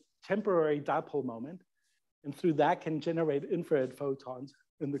a temporary dipole moment, and through that can generate infrared photons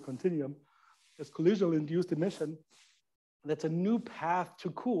in the continuum. There's collisional induced emission. That's a new path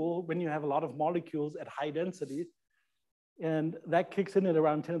to cool when you have a lot of molecules at high density. And that kicks in at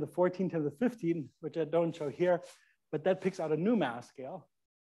around 10 to the 14, 10 to the 15, which I don't show here, but that picks out a new mass scale.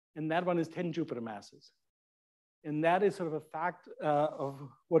 And that one is 10 Jupiter masses. And that is sort of a fact of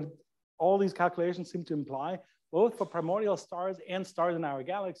what all these calculations seem to imply, both for primordial stars and stars in our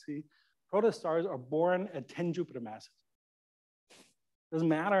galaxy. Protostars are born at 10 Jupiter masses. Doesn't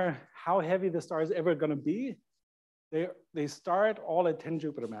matter how heavy the star is ever going to be, they start all at 10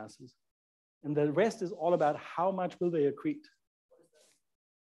 Jupiter masses. And the rest is all about how much will they accrete.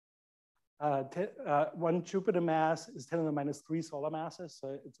 one Jupiter mass is 10 to the minus 3 solar masses.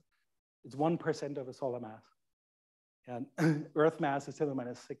 So it's 1% of a solar mass. And Earth mass is 10 to the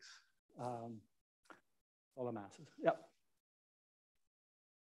minus 6 solar masses. Yep.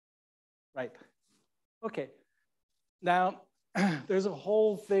 Right. Okay. Now, there's a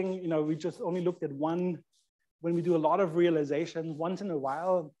whole thing, you know, we just only looked at one. When we do a lot of realization, once in a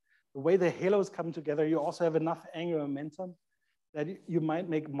while, the way the halos come together, you also have enough angular momentum that you might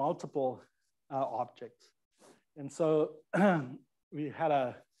make multiple objects. And so we had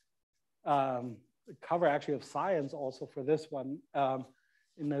a cover actually of Science also for this one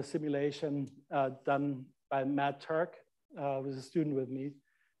in a simulation done by Matt Turk, who was a student with me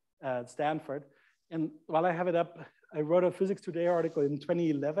at Stanford. And while I have it up, I wrote a Physics Today article in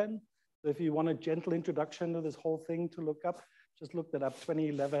 2011. So if you want a gentle introduction to this whole thing to look up, just look that up,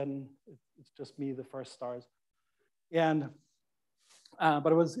 2011, it's just me, the first stars. And,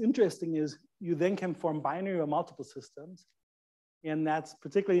 but what's interesting is you then can form binary or multiple systems. And that's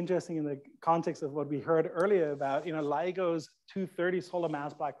particularly interesting in the context of what we heard earlier about, you know, LIGO's 230 solar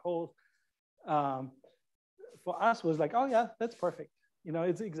mass black holes. For us was like, oh yeah, that's perfect. You know,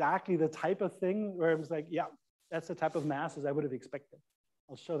 it's exactly the type of thing where it was like, yeah, that's the type of masses I would have expected.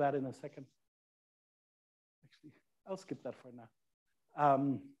 I'll show that in a second. Actually, I'll skip that for now.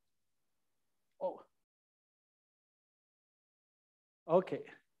 Okay,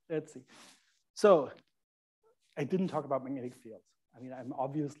 let's see. So I didn't talk about magnetic fields. I mean, I'm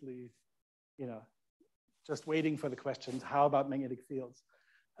obviously, you know, just waiting for the questions, how about magnetic fields?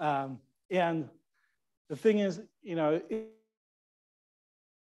 And the thing is, you know,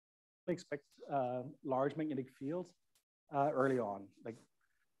 expect large magnetic fields early on. Like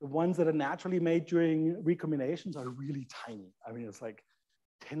the ones that are naturally made during recombinations are really tiny. I mean, it's like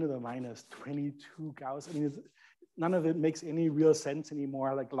 10 to the minus 22 Gauss. I mean, none of it makes any real sense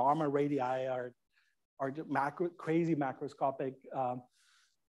anymore. Like Larmor radii are crazy macroscopic.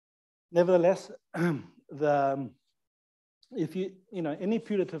 Nevertheless, if you know, any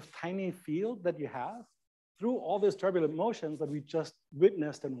putative tiny field that you have through all these turbulent motions that we just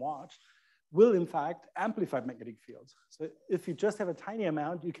witnessed and watched will in fact amplify magnetic fields. So if you just have a tiny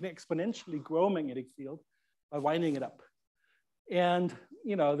amount, you can exponentially grow magnetic field by winding it up. And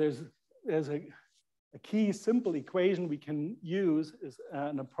you know, there's a key simple equation we can use is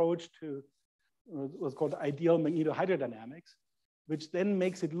an approach to what's called ideal magnetohydrodynamics, which then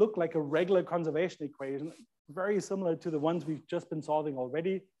makes it look like a regular conservation equation, very similar to the ones we've just been solving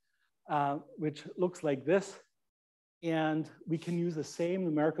already, which looks like this. And we can use the same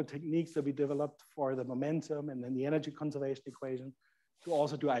numerical techniques that we developed for the momentum and then the energy conservation equation to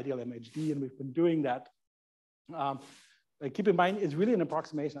also do ideal MHD, and we've been doing that. But keep in mind, it's really an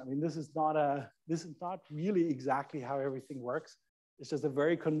approximation. I mean, this is not really exactly how everything works. It's just a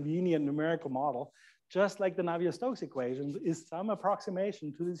very convenient numerical model, just like the Navier-Stokes equations is some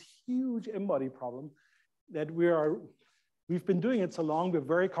approximation to this huge M-body problem that we've been doing it so long, we're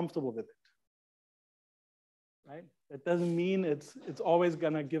very comfortable with it, right? That doesn't mean it's always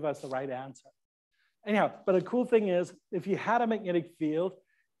gonna give us the right answer. Anyhow, but the cool thing is, if you had a magnetic field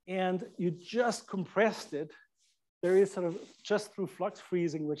and you just compressed it, there is sort of just through flux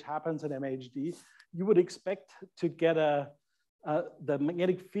freezing, which happens in MHD, you would expect to get the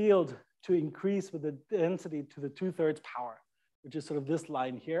magnetic field to increase with the density to the 2/3 power, which is sort of this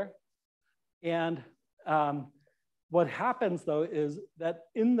line here. And what happens though is that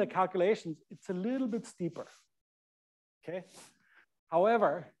in the calculations, it's a little bit steeper, okay?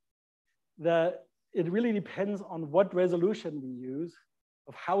 However, it really depends on what resolution we use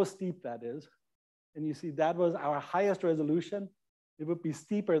of how steep that is. And you see that was our highest resolution. It would be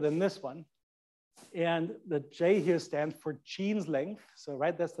steeper than this one. And the J here stands for Jean's length. So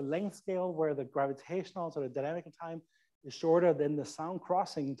right, that's the length scale where the gravitational, so the dynamical time is shorter than the sound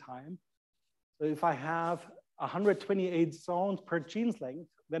crossing time. So if I have 128 zones per Jean's length,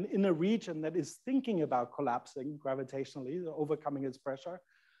 then in a region that is thinking about collapsing gravitationally, overcoming its pressure,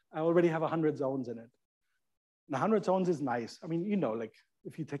 I already have 100 zones in it. And 100 zones is nice. I mean, you know, like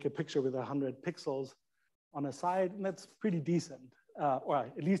if you take a picture with 100 pixels on a side, that's pretty decent. Or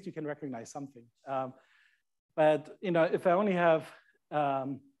at least you can recognize something. But you know, if I only have,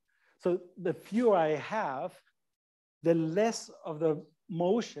 so the fewer I have, the less of the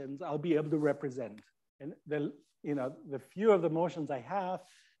motions I'll be able to represent. And the fewer of the motions I have,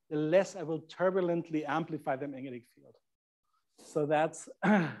 the less I will turbulently amplify the magnetic field. So that's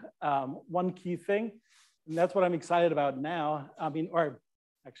one key thing. And that's what I'm excited about now. I mean, or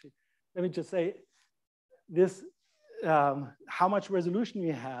actually, let me just say this, how much resolution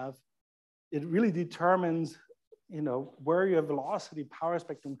you have, it really determines, you know, where your velocity power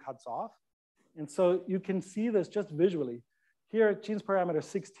spectrum cuts off. And so you can see this just visually. Here, genes parameter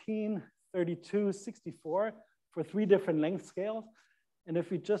 16, 32, 64 for 3 different length scales. And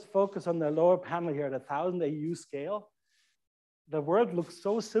if we just focus on the lower panel here at 1,000 AU scale, the world looks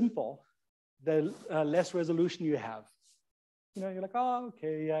so simple, the less resolution you have. You know, you're like, oh,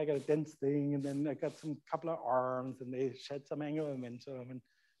 okay, yeah, I got a dense thing, and then I got some couple of arms, and they shed some angular momentum, and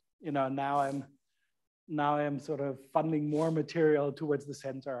you know, now I'm sort of funneling more material towards the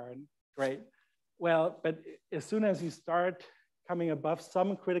center, and great. Well, but as soon as you start coming above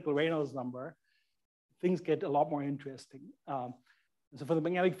some critical Reynolds number, things get a lot more interesting. So for the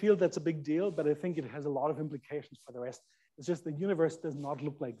magnetic field, that's a big deal, but I think it has a lot of implications for the rest. It's just the universe does not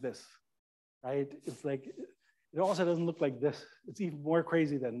look like this, right? It's like, it also doesn't look like this. It's even more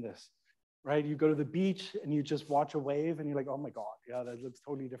crazy than this, right? You go to the beach and you just watch a wave and you're like, oh my God, yeah, that looks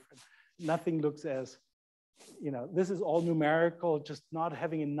totally different. Nothing looks as, you know, this is all numerical, just not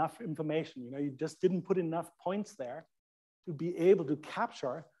having enough information. You know, you just didn't put enough points there to be able to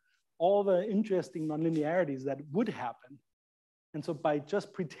capture all the interesting nonlinearities that would happen. And so by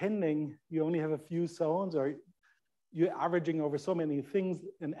just pretending you only have a few zones, or you're averaging over so many things,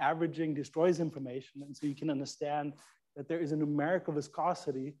 and averaging destroys information. And so you can understand that there is a numerical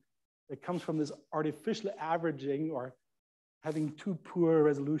viscosity that comes from this artificial averaging or having too poor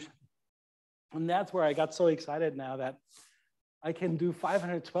resolution. And that's where I got so excited now that I can do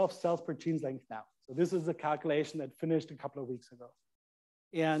 512 cells per gene length now. So this is a calculation that finished a couple of weeks ago.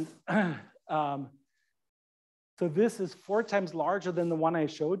 And so this is 4 times larger than the one I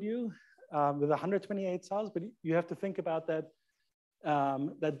showed you with 128 cells, but you have to think about that,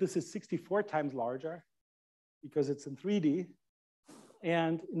 that this is 64 times larger because it's in 3D.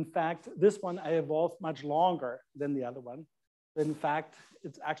 And in fact, this one I evolved much longer than the other one. In fact,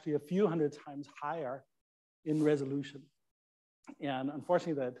 it's actually a few hundred times higher in resolution. And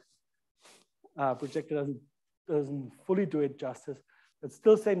unfortunately, that projector doesn't fully do it justice. But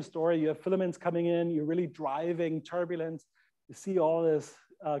still same story. You have filaments coming in. You're really driving turbulence. You see all this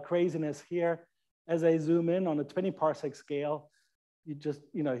craziness here. As I zoom in on a 20 parsec scale, you just,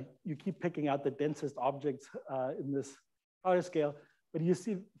 you know, you keep picking out the densest objects in this power scale. But you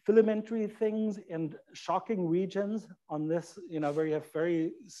see filamentary things and shocking regions on this, you know, where you have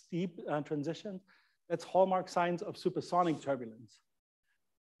very steep transitions. That's hallmark signs of supersonic turbulence.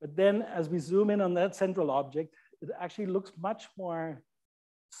 But then as we zoom in on that central object, it actually looks much more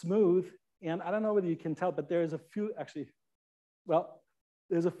smooth. And I don't know whether you can tell, but there's a few actually, well,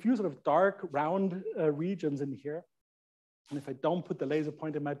 there's a few sort of dark round regions in here. And if I don't put the laser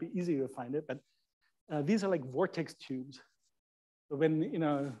point, it might be easier to find it. But these are like vortex tubes. So when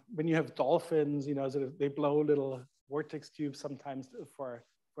you have dolphins, you know, sort of they blow little vortex tubes sometimes for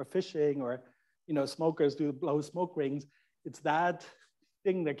fishing, or, you know, smokers do blow smoke rings. It's that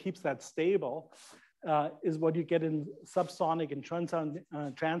thing that keeps that stable is what you get in subsonic and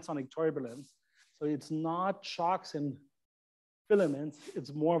transonic turbulence. So it's not shocks and filaments,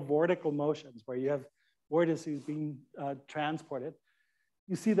 it's more vortical motions where you have vortices being transported.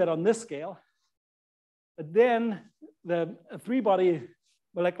 You see that on this scale. But then the 3-body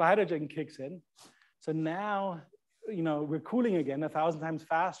molecular hydrogen kicks in. So now, you know, we're cooling again 1,000 times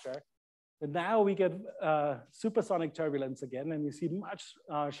faster. But now we get supersonic turbulence again, and you see much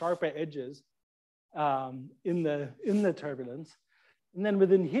sharper edges in the turbulence. And then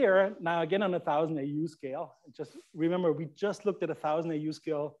within here, now again on 1,000 AU scale, just remember, we just looked at 1,000 AU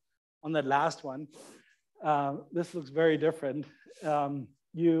scale on that last one. This looks very different.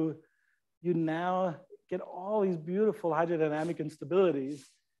 You now get all these beautiful hydrodynamic instabilities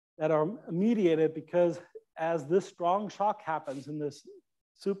that are mediated because as this strong shock happens in this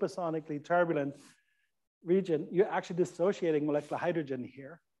supersonically turbulent region, you're actually dissociating molecular hydrogen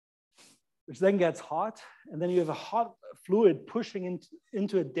here, which then gets hot. And then you have a hot fluid pushing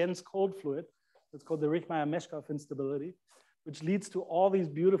into a dense cold fluid. It's called the Richtmeier-Meshkov instability, which leads to all these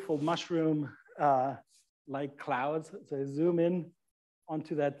beautiful mushroom-like clouds. So I zoom in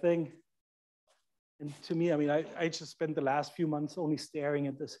onto that thing. And to me, I mean, I just spent the last few months only staring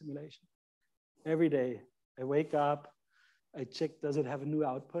at the simulation. Every day, I wake up, I check, does it have a new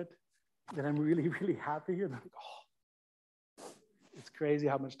output? Then I'm really, really happy. And I'm like, oh, it's crazy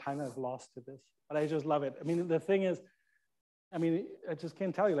how much time I've lost to this. But I just love it. I mean, the thing is, I mean, I just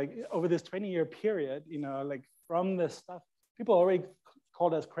can't tell you, like, over this 20-year period, you know, like from this stuff, people already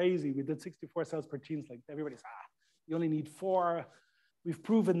called us crazy. We did 64 cells per gene. Like, everybody's, you only need 4. We've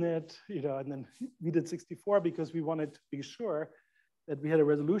proven it, you know, and then we did 64 because we wanted to be sure that we had a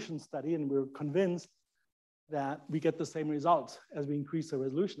resolution study, and we were convinced that we get the same results as we increase the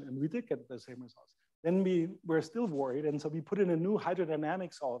resolution, and we did get the same results. Then we were still worried, and so we put in a new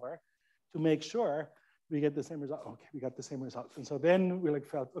hydrodynamic solver to make sure we get the same result. Okay, we got the same result. And so then we like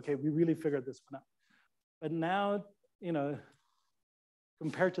felt, okay, we really figured this one out. But now, you know,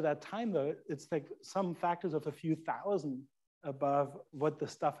 compared to that time though, it's like some factors of a few thousand above what the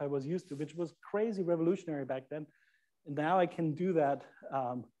stuff I was used to, which was crazy revolutionary back then. And now I can do that.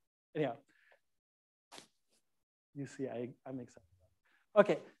 Yeah, you see, I'm excited.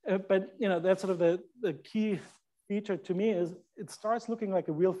 Okay, but you know, that's sort of the key feature to me is it starts looking like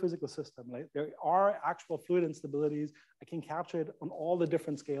a real physical system. Like there are actual fluid instabilities. I can capture it on all the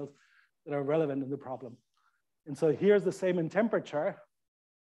different scales that are relevant in the problem. And so here's the same in temperature.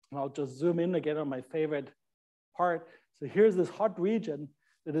 And I'll just zoom in again on my favorite part. So here's this hot region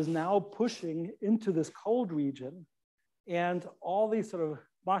that is now pushing into this cold region. And all these sort of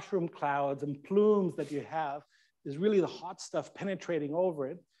mushroom clouds and plumes that you have is really the hot stuff penetrating over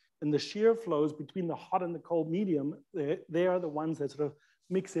it. And the shear flows between the hot and the cold medium, they are the ones that sort of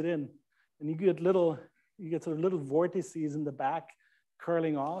mix it in. And you get sort of little vortices in the back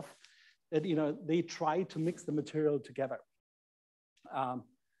curling off that, you know, they try to mix the material together.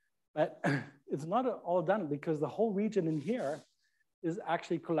 But it's not all done because the whole region in here is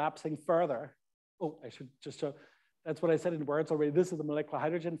actually collapsing further. Oh, I should just show, that's what I said in words already. This is the molecular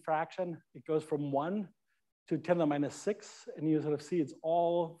hydrogen fraction. It goes from 1 to 10 to the minus 6, and you sort of see it's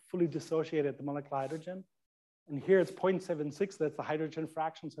all fully dissociated at the molecular hydrogen. And here it's 0.76, that's the hydrogen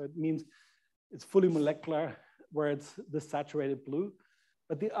fraction, so it means it's fully molecular where it's this saturated blue.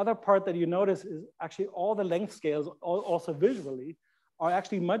 But the other part that you notice is actually all the length scales, also visually, are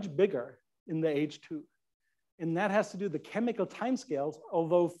actually much bigger in the H2. And that has to do with the chemical timescales,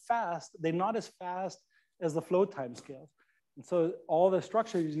 although fast, they're not as fast as the flow timescales. And so all the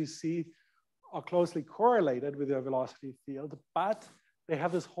structures you see are closely correlated with their velocity field, but they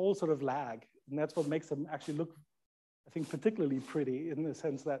have this whole sort of lag. And that's what makes them actually look, I think, particularly pretty in the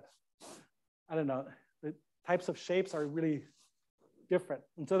sense that, I don't know, the types of shapes are really different.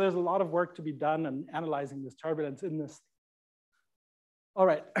 And so there's a lot of work to be done in analyzing this turbulence in this. All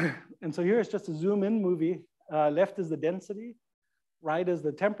right, and so here's just a zoom in movie. Left is the density, right is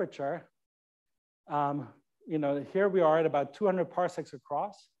the temperature. You know, here we are at about 200 parsecs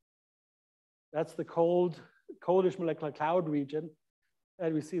across. That's the coldish molecular cloud region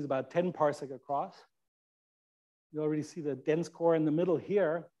that we see is about 10 parsec across. You already see the dense core in the middle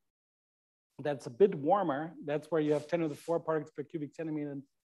here. That's a bit warmer. That's where you have 10 to the 4 particles per cubic centimeter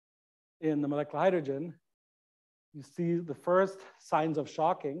in the molecular hydrogen. You see the first signs of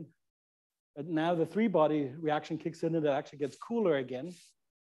shocking, but now the 3-body reaction kicks in and it actually gets cooler again.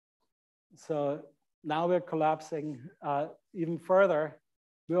 So now we're collapsing even further.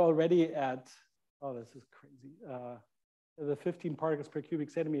 We're already at, oh, this is crazy, the 15 particles per cubic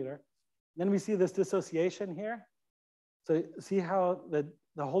centimeter. Then we see this dissociation here. So see how the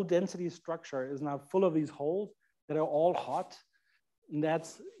whole density structure is now full of these holes that are all hot. And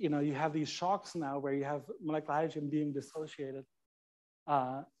that's, you know, you have these shocks now where you have molecular hydrogen being dissociated.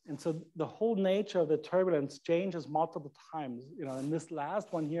 And so the whole nature of the turbulence changes multiple times. You know, in this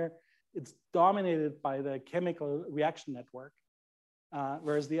last one here, it's dominated by the chemical reaction network.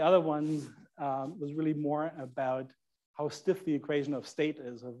 Whereas the other one was really more about how stiff the equation of state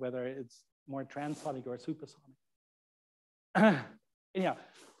is, of whether it's more transonic or supersonic. And yeah,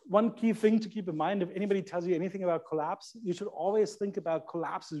 one key thing to keep in mind, if anybody tells you anything about collapse, you should always think about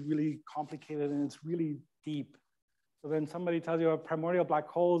collapse is really complicated and it's really deep. So when somebody tells you about primordial black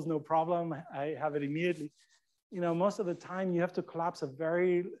holes, no problem, I have it immediately. You know, most of the time you have to collapse a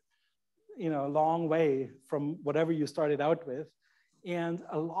very, you know, long way from whatever you started out with. And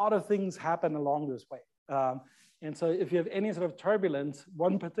a lot of things happen along this way. And so if you have any sort of turbulence,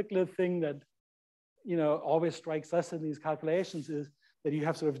 one particular thing that, you know, always strikes us in these calculations is that you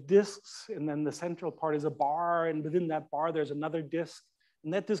have sort of disks, and then the central part is a bar, and within that bar, there's another disk,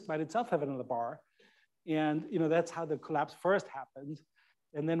 and that disk might itself have another bar. And, you know, that's how the collapse first happens.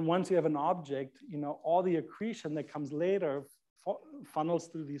 And then once you have an object, you know, all the accretion that comes later funnels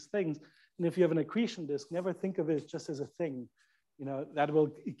through these things. And if you have an accretion disk, never think of it just as a thing. You know, that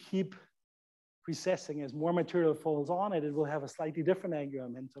will keep precessing as more material falls on it. It will have a slightly different angular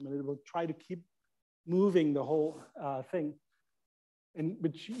momentum, and it will try to keep moving the whole thing. And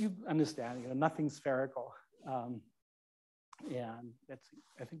but you understand, you know, nothing's spherical. And let's see,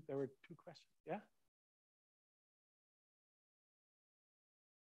 I think there were 2 questions. Yeah.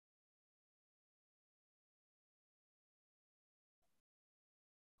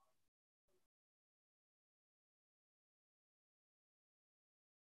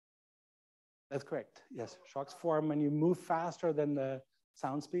 That's correct. Yes, shocks form when you move faster than the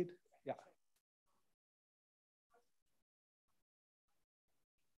sound speed. Yeah.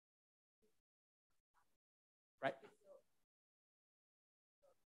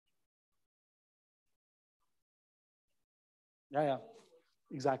 Yeah, yeah,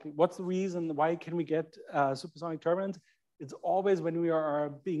 exactly. What's the reason? Why can we get supersonic turbulence? It's always when we are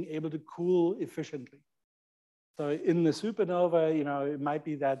being able to cool efficiently. So in the supernova, it might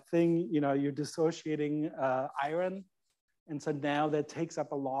be that thing, you're dissociating iron. And so now that takes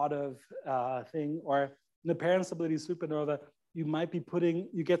up a lot of thing. Or in the parent stability supernova, you might be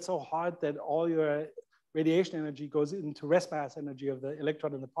you get so hot that all your radiation energy goes into rest mass energy of the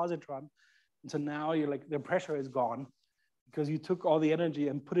electron and the positron. And so now you're like, the pressure is gone because you took all the energy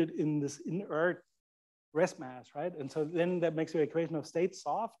and put it in this inert rest mass, right? And so then that makes your equation of state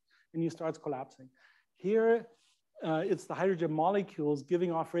soft and you start collapsing. Here, it's the hydrogen molecules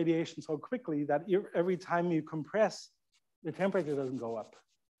giving off radiation so quickly that every time you compress, the temperature doesn't go up.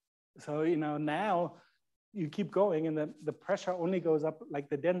 So, now you keep going and the pressure only goes up like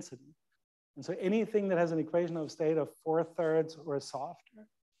the density. And so anything that has an equation of state of 4/3 or softer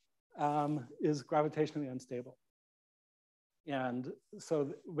is gravitationally unstable. And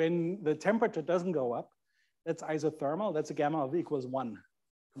so when the temperature doesn't go up, that's isothermal, that's a gamma of equals 1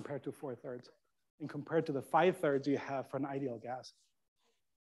 compared to 4/3. And compared to the 5/3 you have for an ideal gas.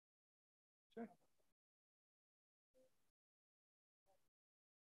 Sure.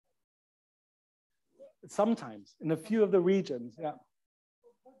 Sometimes, in a few of the regions, yeah.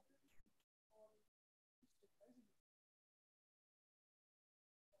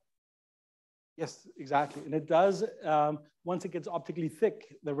 Yes, exactly. And it does, once it gets optically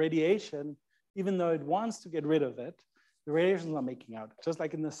thick, the radiation, even though it wants to get rid of it, the radiation is not making out. Just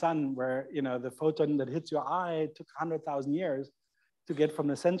like in the sun where, the photon that hits your eye took 100,000 years to get from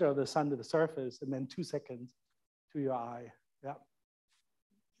the center of the sun to the surface and then 2 seconds to your eye, yeah.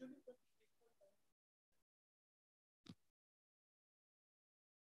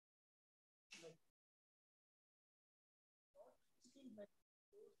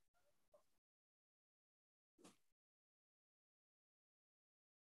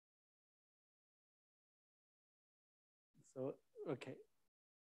 So, okay.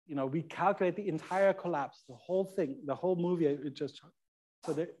 We calculate the entire collapse, the whole thing, the whole movie it just showed.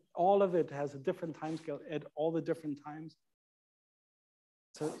 So that all of it has a different time scale at all the different times.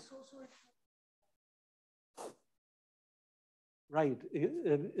 So, right,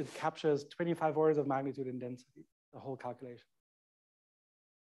 it captures 25 orders of magnitude in density, the whole calculation.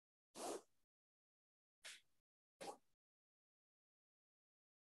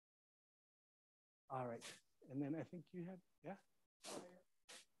 All right, and then I think you had, yeah?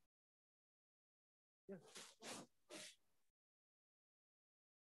 Yeah.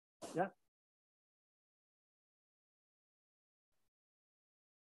 Yeah.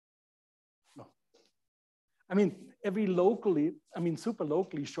 No. I mean, super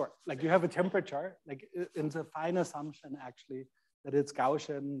locally, sure. Like you have a temperature, like it's a fine assumption actually that it's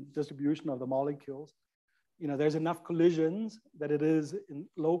Gaussian distribution of the molecules. There's enough collisions that it is in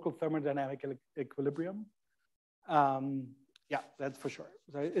local thermodynamic equilibrium. Yeah, that's for sure.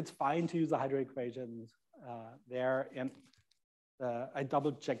 So it's fine to use the hydro equations there. And I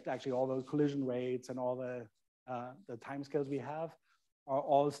double checked actually all those collision rates and all the timescales we have are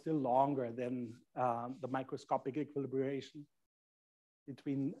all still longer than the microscopic equilibration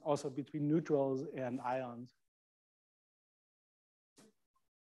between neutrals and ions.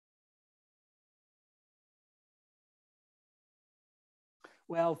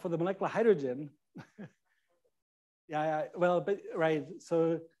 Well, for the molecular hydrogen, yeah, well, but right.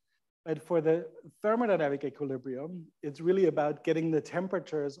 So, but for the thermodynamic equilibrium, it's really about getting the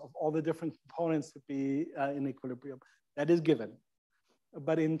temperatures of all the different components to be in equilibrium. That is given.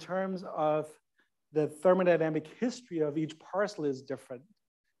 But in terms of the thermodynamic history of each parcel is different.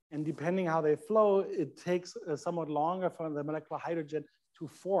 And depending how they flow, it takes somewhat longer for the molecular hydrogen to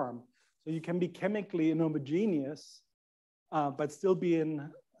form. So you can be chemically inhomogeneous, but still be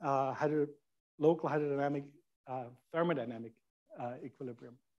in local hydrodynamic, thermodynamic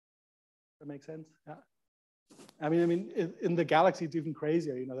equilibrium. Does that make sense? Yeah. I mean, in the galaxy, it's even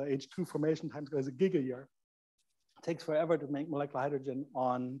crazier. The H2 formation time goes a gigayear. It takes forever to make molecular hydrogen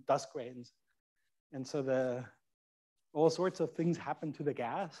on dust grains. And so all sorts of things happen to the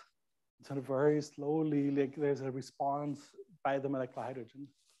gas. Sort of very slowly, like there's a response by the molecular hydrogen.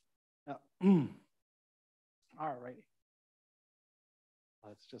 Yeah. All right.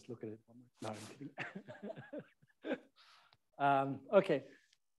 Let's just look at it one more. No, I'm kidding. Okay.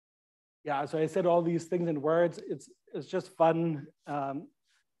 Yeah, so I said all these things in words. It's just fun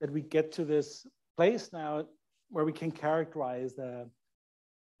that we get to this place now where we can characterize the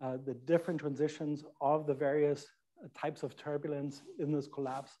different transitions of the various types of turbulence in this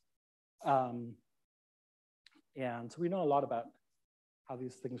collapse. And so we know a lot about how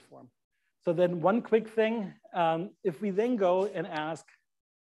these things form. So then one quick thing, if we then go and ask,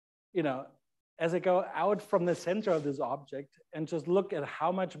 as I go out from the center of this object and just look at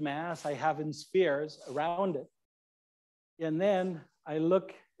how much mass I have in spheres around it, and then I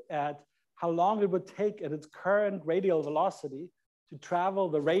look at how long it would take at its current radial velocity to travel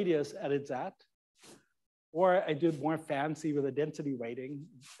the radius at its at, or I do it more fancy with a density weighting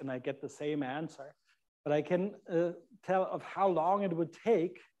and I get the same answer. But I can tell of how long it would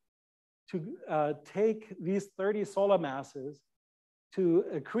take to take these 30 solar masses to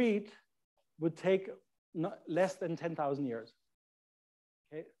accrete would take less than 10,000 years.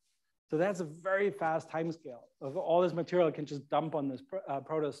 Okay, so that's a very fast time scale of all this material I can just dump on this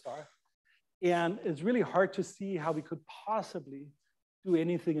protostar. And it's really hard to see how we could possibly do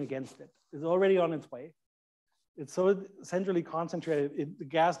anything against it. It's already on its way. It's so centrally concentrated. The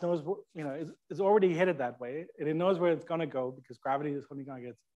gas knows, it's already headed that way, and it knows where it's going to go because gravity is only going to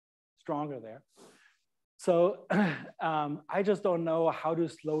get stronger there. So I just don't know how to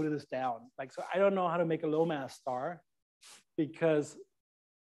slow this down. So I don't know how to make a low mass star because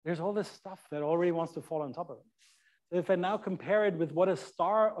there's all this stuff that already wants to fall on top of it. So if I now compare it with what a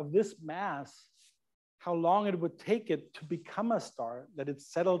star of this mass, how long it would take it to become a star, that it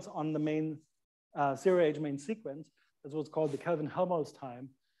settles on the main zero-age main sequence, that's what's called the Kelvin-Helmholtz time.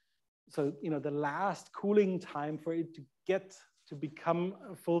 So the last cooling time for it to get to become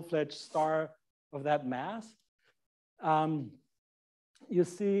a full-fledged star of that mass. You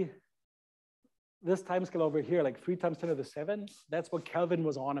see this time scale over here, 3 × 10⁷, that's what Kelvin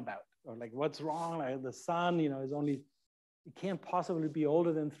was on about. Or what's wrong, the sun, is only, it can't possibly be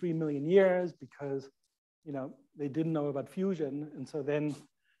older than 3 million years because, they didn't know about fusion. And so then,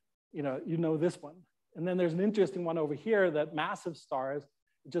 this one. And then there's an interesting one over here that massive stars,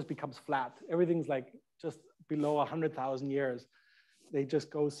 it just becomes flat. Everything's just below 100,000 years. They just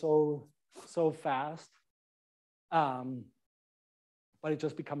go so fast, but it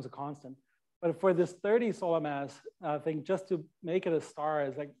just becomes a constant. But for this 30 solar mass thing, just to make it a star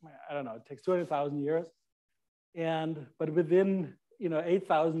is I don't know, it takes 200,000 years. But within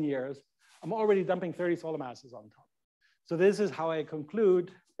 8,000 years, I'm already dumping 30 solar masses on top. So this is how I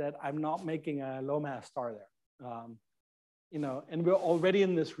conclude that I'm not making a low mass star there. And we're already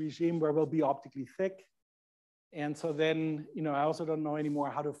in this regime where we'll be optically thick. And so then, I also don't know anymore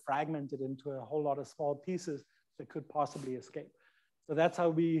how to fragment it into a whole lot of small pieces that could possibly escape. So that's how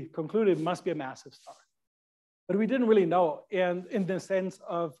we concluded it must be a massive star. But we didn't really know, and in the sense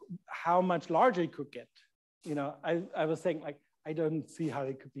of how much larger it could get. I was saying I don't see how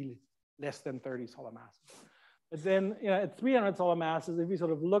it could be less than 30 solar masses. But then at 300 solar masses, if we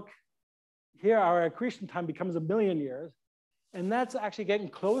sort of look here, our accretion time becomes 1 million years. And that's actually getting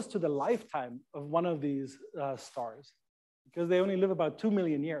close to the lifetime of one of these stars because they only live about 2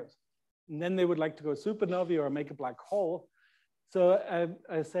 million years. And then they would like to go supernovae or make a black hole. So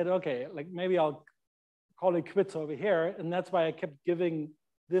I said, okay, maybe I'll call it quits over here. And that's why I kept giving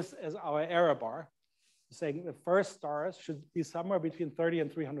this as our error bar, saying the first stars should be somewhere between 30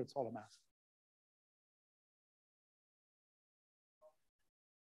 and 300 solar mass.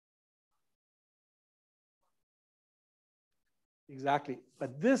 Exactly,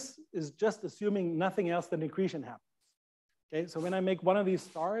 but this is just assuming nothing else than accretion happens. Okay, so when I make one of these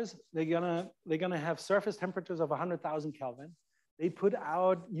stars, they're gonna have surface temperatures of 100,000 Kelvin. They put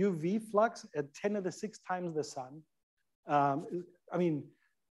out UV flux at 10⁶ times the sun.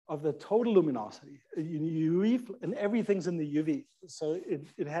 Of the total luminosity, UV, and everything's in the UV. So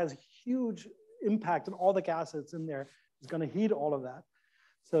it has huge impact on all the gas that's in there. It's gonna heat all of that.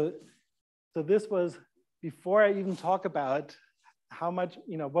 So this was before I even talk about how much,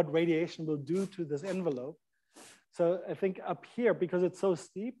 what radiation will do to this envelope. So I think up here, because it's so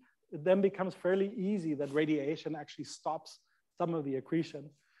steep, it then becomes fairly easy that radiation actually stops some of the accretion.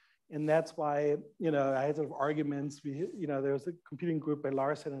 And that's why, I had sort of arguments. There was a competing group by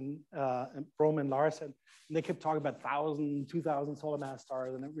Larsen and Brom and Larsen, and they kept talking about 1,000, 2,000 solar mass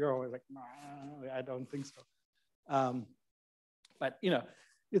stars. And we were always like, nah, I don't think so. But,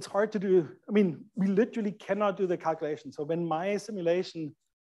 it's hard to do. We literally cannot do the calculation. So when my simulation,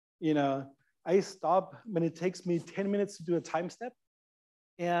 I stop when it takes me 10 minutes to do a time step,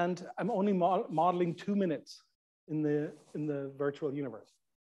 and I'm only modeling 2 minutes in the virtual universe.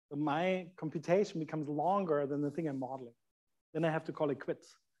 So my computation becomes longer than the thing I'm modeling. Then I have to call it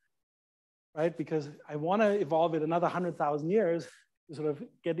quits, right? Because I want to evolve it another 100,000 years to sort of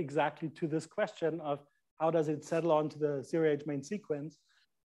get exactly to this question of how does it settle onto the zero-age main sequence.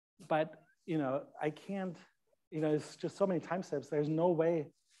 But I can't. It's just so many time steps. There's no way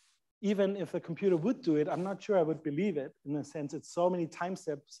even if the computer would do it, I'm not sure I would believe it, in the sense it's so many time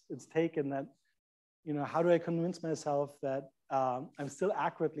steps it's taken that, how do I convince myself that I'm still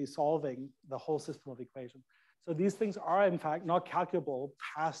accurately solving the whole system of equations? So these things are, in fact, not calculable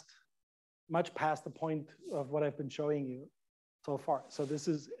much past the point of what I've been showing you so far. So this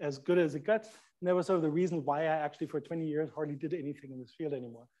is as good as it gets. And that was sort of the reason why I actually, for 20 years, hardly did anything in this field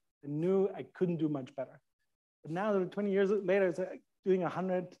anymore. I knew I couldn't do much better. But now, 20 years later, it's like doing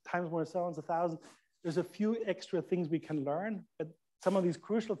 100 times more cells, 1,000. There's a few extra things we can learn, but some of these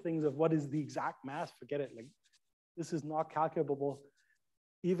crucial things of what is the exact mass, forget it. Like, this is not calculable.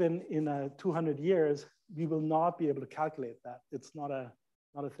 Even in 200 years, we will not be able to calculate that. It's not a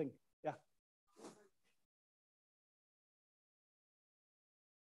thing. Yeah.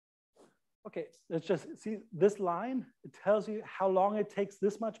 Okay, let's just see this line. It tells you how long it takes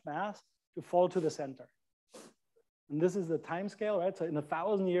this much mass to fall to the center. And this is the time scale, right? So in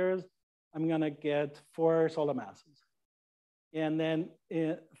 1,000 years, I'm gonna get 4 solar masses. And then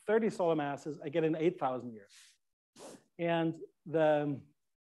in 30 solar masses, I get in 8,000 years. And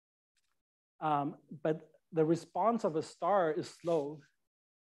but the response of a star is slow.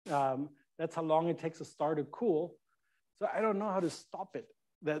 That's how long it takes a star to cool. So I don't know how to stop it.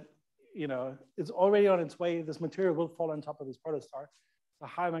 That, it's already on its way. This material will fall on top of this protostar. So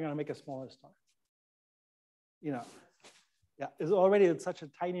how am I going to make a smaller star? Yeah, it's already in such a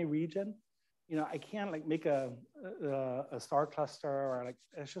tiny region. I can't like make a star cluster, or like,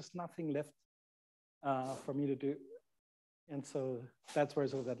 there's just nothing left for me to do. And so that's where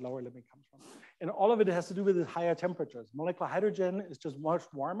sort of that lower limit comes from. And all of it has to do with the higher temperatures. Molecular hydrogen is just much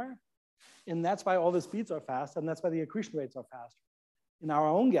warmer. And that's why all the speeds are fast. And that's why the accretion rates are fast. In our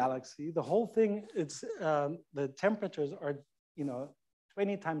own galaxy, the whole thing, it's the temperatures are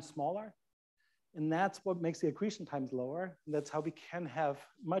 20 times smaller. And that's what makes the accretion times lower. And that's how we can have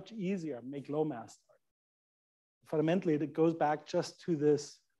much easier make low mass stars. Fundamentally, it goes back just to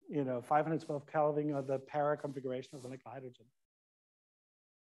this 512 Kelvin or the para configuration of molecular hydrogen.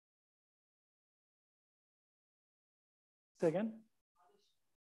 Say again?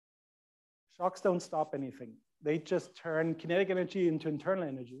 Shocks don't stop anything. They just turn kinetic energy into internal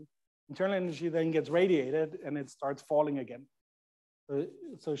energy. Internal energy then gets radiated and it starts falling again.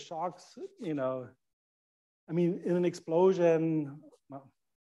 So shocks, I mean, in an explosion, well,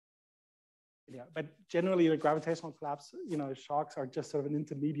 yeah, but generally the gravitational collapse, shocks are just sort of an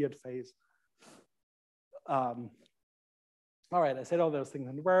intermediate phase. All right, I said all those things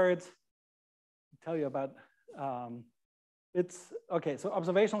in words. I'll tell you about, okay, so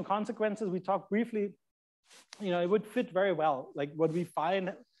observational consequences, we talked briefly, it would fit very well. Like what we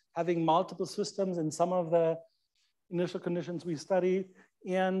find having multiple systems in some of the initial conditions we study,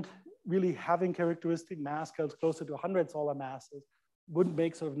 and really having characteristic mass scales closer to 100 solar masses would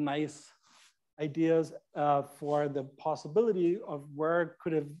make sort of nice ideas for the possibility of where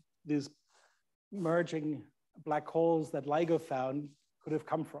could have these merging black holes that LIGO found could have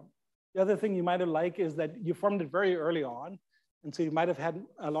come from. The other thing you might have liked is that you formed it very early on. And so you might have had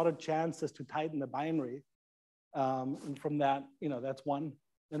a lot of chances to tighten the binary. And from that, that's one.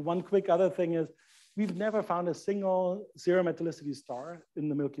 And one quick other thing is we've never found a single zero metallicity star in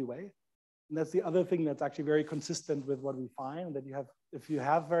the Milky Way. And that's the other thing that's actually very consistent with what we find, that if you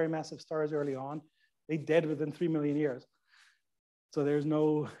have very massive stars early on, they dead within 3 million years. So there's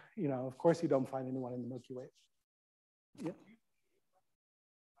no, of course you don't find anyone in the Milky Way. Yeah.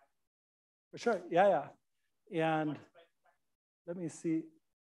 For sure, yeah. And let me see,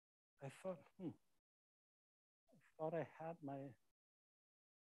 I thought I had my,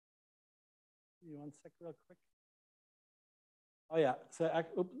 you want a sec real quick? Oh yeah, so,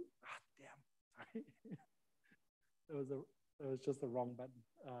 oops, damn, sorry. That was just the wrong button.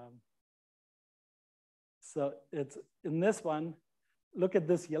 So it's in this one, look at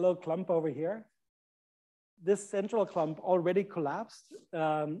this yellow clump over here. This central clump already collapsed,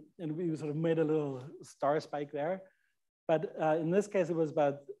 and we sort of made a little star spike there. But in this case, it was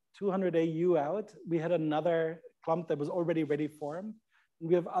about 200 AU out. We had another clump that was already ready formed. And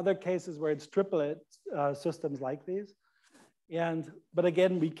we have other cases where it's triplet systems like these. But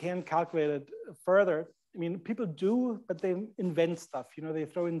again, we can calculate it further. I mean, people do, but they invent stuff. They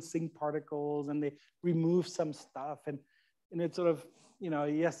throw in zinc particles and they remove some stuff. And it's sort of,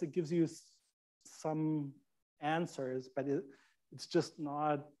 yes, it gives you some answers, but it's just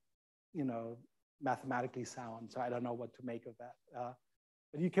not, mathematically sound. So I don't know what to make of that.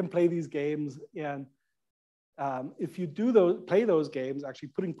 But you can play these games, and if you play those games, actually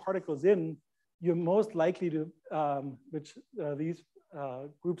putting particles in, you're most likely to, which these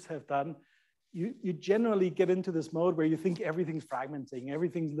groups have done, you generally get into this mode where you think everything's fragmenting,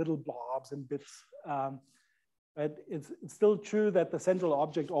 everything's little blobs and bits. But it's still true that the central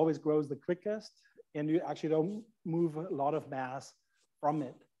object always grows the quickest, and you actually don't move a lot of mass from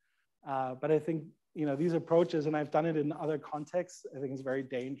it. But I think these approaches, and I've done it in other contexts, I think it's very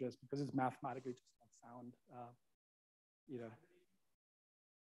dangerous because it's mathematically just not sound.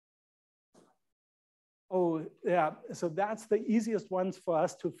 Oh, yeah. So that's the easiest ones for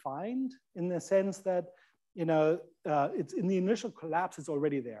us to find in the sense that, it's in the initial collapse, it's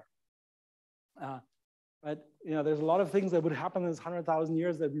already there. But, there's a lot of things that would happen in this 100,000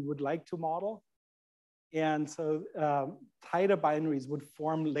 years that we would like to model. And so tighter binaries would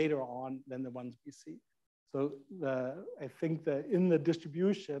form later on than the ones we see. So I think that in the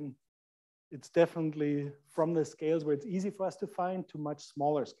distribution, it's definitely from the scales where it's easy for us to find to much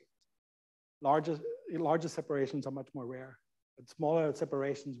smaller scales. Larger separations are much more rare, but smaller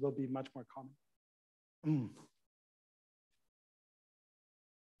separations will be much more common.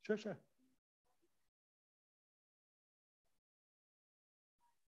 Sure.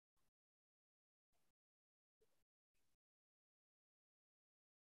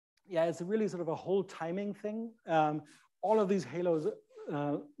 Yeah, it's really sort of a whole timing thing. All of these halos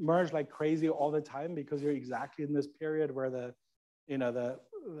merge like crazy all the time because you're exactly in this period where the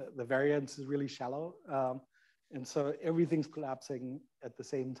variance is really shallow. And so everything's collapsing at the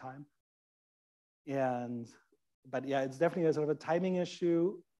same time. But yeah, it's definitely a sort of a timing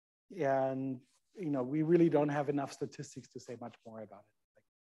issue. And, we really don't have enough statistics to say much more about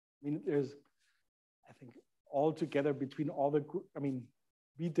it. There's, I think, altogether between all the,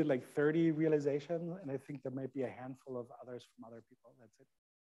 we did like 30 realizations, and I think there might be a handful of others from other people. That's it.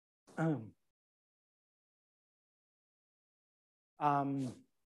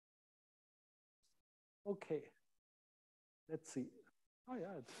 Okay, let's see. Oh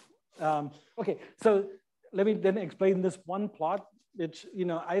yeah. Okay, so let me then explain this one plot, which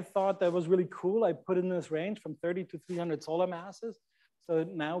I thought that was really cool. I put in this range from 30 to 300 solar masses. So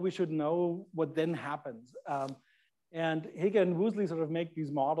now we should know what then happens. And Higa and Woosley sort of make these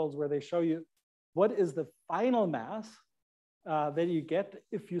models where they show you what is the final mass that you get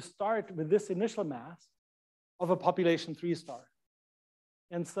if you start with this initial mass of a population 3 star.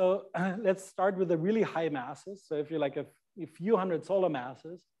 And so let's start with the really high masses. So if you're like a few hundred solar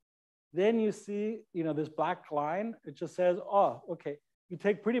masses, then you see this black line. It just says, oh, okay, you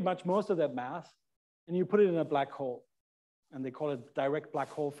take pretty much most of that mass and you put it in a black hole. And they call it direct black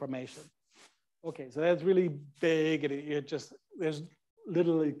hole formation. Okay, so that's really big, and there's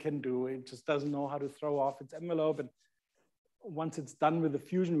little it can do. It just doesn't know how to throw off its envelope. And once it's done with the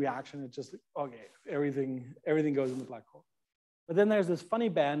fusion reaction, it just, okay, everything goes in the black hole. But then there's this funny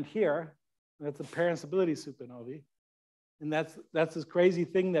band here, that's a parent stability supernovae. And that's this crazy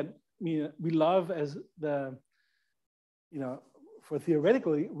thing that we love as the, for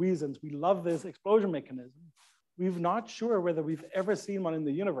theoretical reasons, we love this explosion mechanism. We're not sure whether we've ever seen one in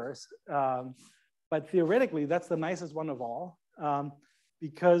the universe, but theoretically, that's the nicest one of all,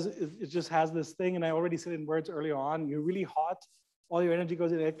 because it just has this thing, and I already said in words earlier on, you're really hot, all your energy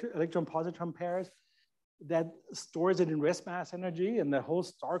goes in electron-positron pairs, that stores it in rest mass energy, and the whole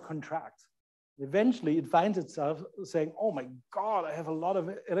star contracts. Eventually, it finds itself saying, oh my God, I have a lot of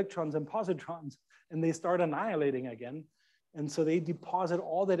electrons and positrons, and they start annihilating again. And so they deposit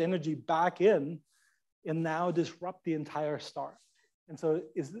all that energy back in, and now disrupt the entire star. And so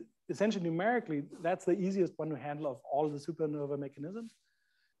essentially numerically, that's the easiest one to handle of all the supernova mechanisms.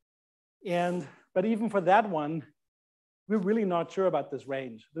 But even for that one, we're really not sure about this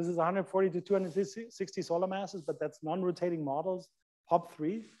range. This is 140 to 260 solar masses, but that's non-rotating models,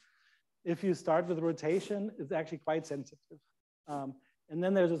 POP3. If you start with rotation, it's actually quite sensitive. And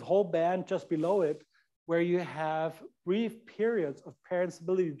then there's this whole band just below it where you have brief periods of parent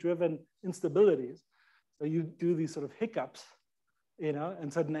stability-driven instabilities. So you do these sort of hiccups,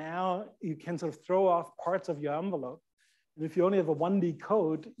 and so now you can sort of throw off parts of your envelope. And if you only have a 1D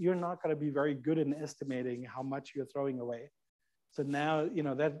code, you're not going to be very good in estimating how much you're throwing away. So now,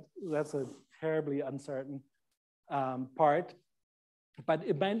 that's a terribly uncertain part. But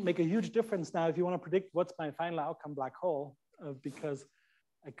it might make a huge difference now if you want to predict what's my final outcome black hole, because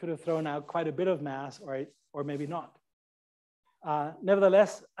I could have thrown out quite a bit of mass, or maybe not.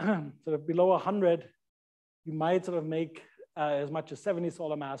 Nevertheless, sort of below 100, you might sort of make as much as 70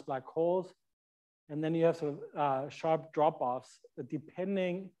 solar mass black holes. And then you have sort of sharp drop-offs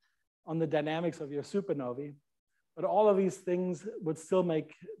depending on the dynamics of your supernovae. But all of these things would still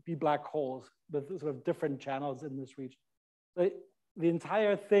be black holes with sort of different channels in this region. So the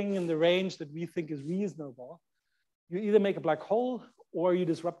entire thing in the range that we think is reasonable, you either make a black hole or you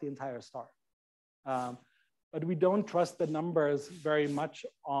disrupt the entire star. But we don't trust the numbers very much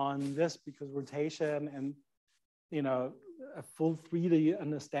on this because rotation and a full 3D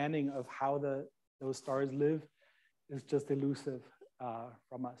understanding of how those stars live is just elusive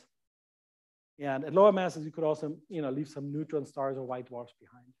from us. And at lower masses, you could also leave some neutron stars or white dwarfs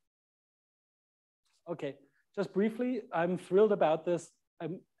behind. Okay, just briefly, I'm thrilled about this.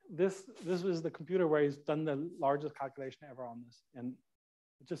 This was the computer where he's done the largest calculation ever on this. And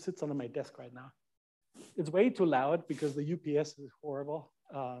it just sits on my desk right now. It's way too loud because the UPS is horrible.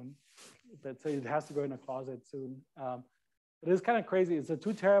 So it has to go in a closet soon. But it's kind of crazy. It's a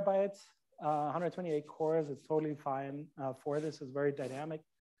 2 terabytes, 128 cores. It's totally fine for this. It's very dynamic.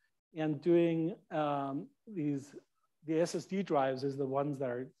 And doing the SSD drives is the ones that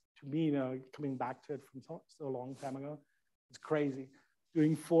are, to me, coming back to it from so long time ago. It's crazy.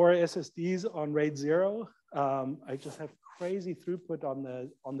 Doing 4 SSDs on RAID 0, I just have crazy throughput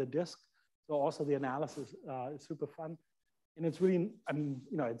on the disk. So also the analysis is super fun. And it's really,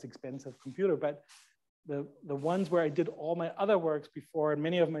 it's expensive computer, but the ones where I did all my other works before, and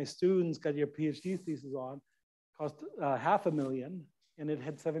many of my students got your PhD thesis on, cost $500,000, and it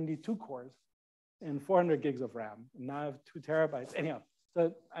had 72 cores and 400 gigs of RAM. And now I have 2 terabytes. Anyhow,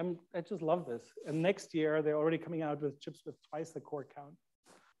 so I just love this. And next year, they're already coming out with chips with twice the core count.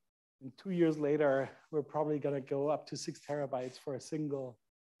 And 2 years later, we're probably going to go up to 6 terabytes for a single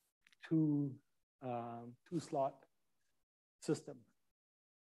two slot system.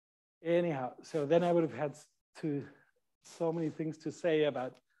 Anyhow, so then I would have had so many things to say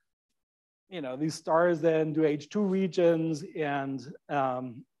about, these stars then do H2 regions and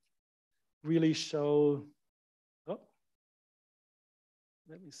really show,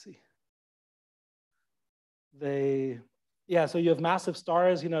 let me see. So you have massive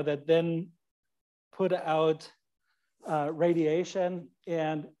stars, that then put out radiation,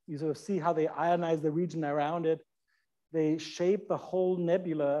 and you sort of see how they ionize the region around it. They shape the whole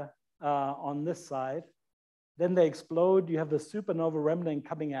nebula on this side. Then they explode. You have the supernova remnant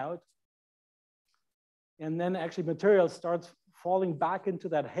coming out. And then actually material starts falling back into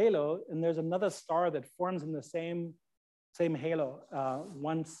that halo, and there's another star that forms in the same halo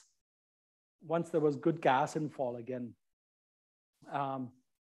once there was good gas infall again.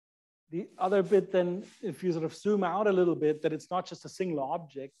 The other bit then, if you sort of zoom out a little bit, that it's not just a single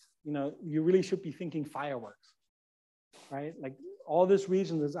object, you really should be thinking fireworks, right? Like all this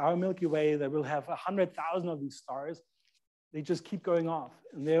region is our Milky Way that will have 100,000 of these stars. They just keep going off,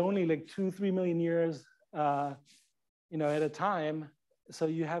 and they're only like 2-3 million years, at a time. So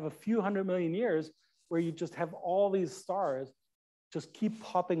you have a few 100 million years where you just have all these stars just keep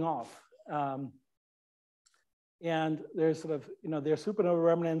popping off. And there's sort of, they're supernova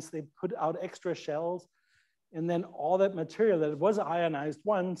remnants. They put out extra shells. And then all that material that was ionized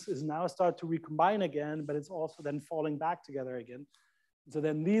once is now start to recombine again, but it's also then falling back together again. So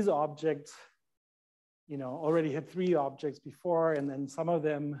then these objects, already had 3 objects before, and then some of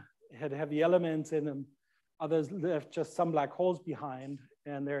them had heavy elements in them. Others left just some black holes behind.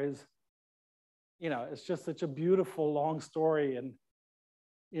 And there is, it's just such a beautiful long story. And,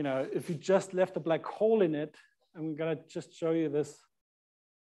 if you just left a black hole in it, I'm gonna just show you this.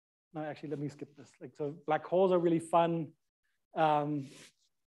 No, actually, let me skip this. So black holes are really fun. But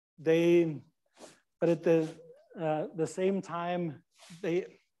at the same time,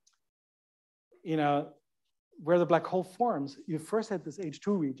 where the black hole forms, you first had this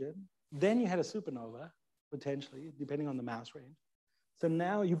H2 region, then you had a supernova, potentially, depending on the mass range. So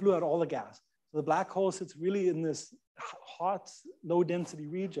now you blew out all the gas. So the black hole sits really in this hot, low density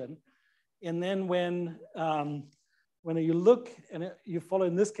region. And then when you look and you follow,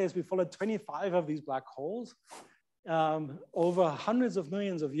 in this case, we followed 25 of these black holes over hundreds of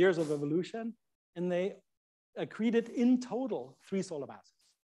millions of years of evolution, and they accreted in total 3 solar masses.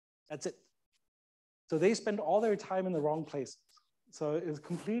 That's it. So they spend all their time in the wrong places. So it's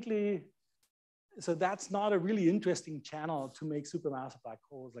completely, so that's not a really interesting channel to make supermassive black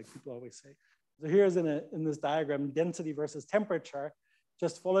holes, like people always say. So here's in this diagram, density versus temperature,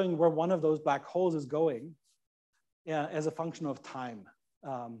 just following where one of those black holes is going as a function of time.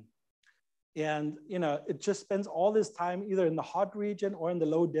 And it just spends all this time either in the hot region or in the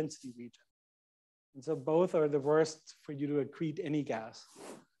low density region. And so both are the worst for you to accrete any gas.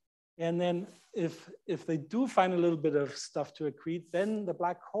 And then if they do find a little bit of stuff to accrete, then the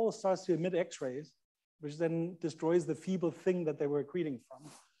black hole starts to emit X-rays, which then destroys the feeble thing that they were accreting from.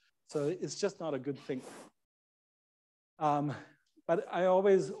 So it's just not a good thing. But I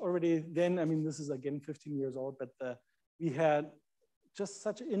always already then, this is again 15 years old, but we had just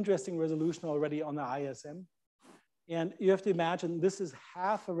such interesting resolution already on the ISM. And you have to imagine this is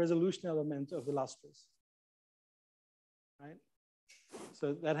half a resolution element of the lustrous, right?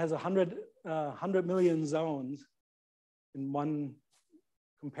 So that has 100 million zones in one,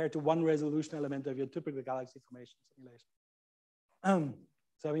 compared to one resolution element of your typical galaxy formation simulation.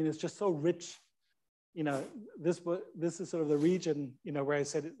 So I mean, it's just so rich. You know, this is sort of the region, you know, where I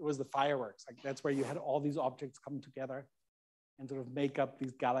said it was the fireworks. Like that's where you had all these objects come together and sort of make up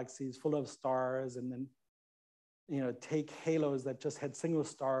these galaxies full of stars, and then, you know, take halos that just had single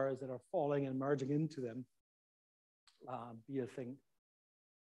stars that are falling and merging into them, be a thing.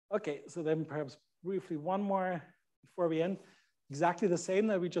 Okay, so then perhaps briefly one more before we end. Exactly the same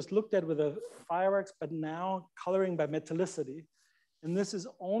that we just looked at with the fireworks, but now coloring by metallicity. And this is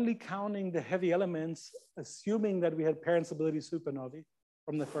only counting the heavy elements, assuming that we had parent stability supernovae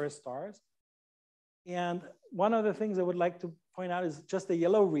from the first stars. And one of the things I would like to point out is just the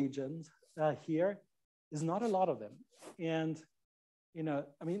yellow regions here is not a lot of them. And, you know,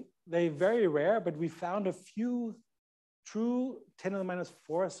 I mean, they're very rare, but we found a few true 10 to the minus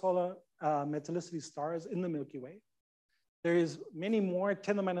 4 solar metallicity stars in the Milky Way. There is many more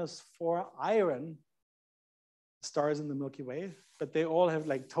 10 to the minus 4 iron stars in the Milky Way, but they all have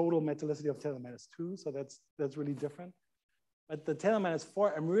like total metallicity of 10 to the minus 2, so that's really different. But the 10 to the minus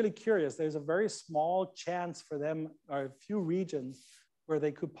 4, I'm really curious. There's a very small chance for them, or a few regions where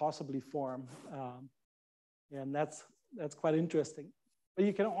they could possibly form, and that's quite interesting. But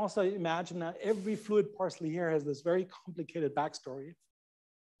you can also imagine that every fluid parcel here has this very complicated backstory.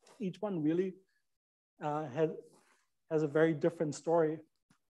 Each one really has a very different story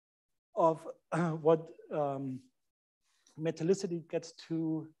of what metallicity gets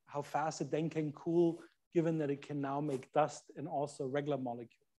to, how fast it then can cool, given that it can now make dust and also regular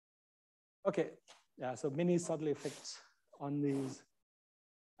molecules. Okay, yeah, so many subtle effects on these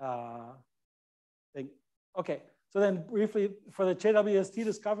things. Okay, so then briefly for the JWST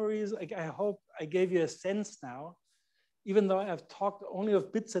discoveries, I hope I gave you a sense now, even though I've talked only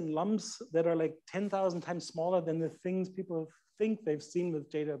of bits and lumps that are like 10,000 times smaller than the things people think they've seen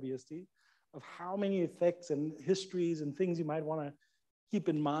with JWST, of how many effects and histories and things you might want to keep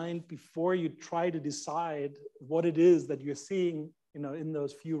in mind before you try to decide what it is that you're seeing, you know, in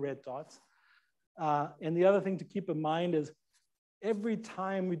those few red dots. And the other thing to keep in mind is every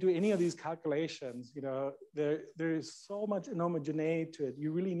time we do any of these calculations, you know, there is so much inhomogeneity to it.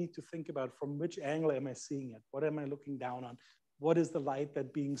 You really need to think about from which angle am I seeing it? What am I looking down on? What is the light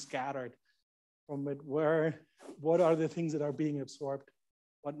that's being scattered from it? What are the things that are being absorbed?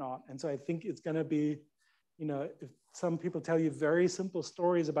 Whatnot. And so I think it's going to be, you know, if some people tell you very simple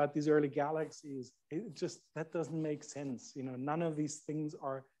stories about these early galaxies, it just, that doesn't make sense. You know, none of these things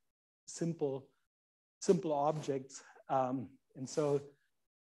are simple objects. And so,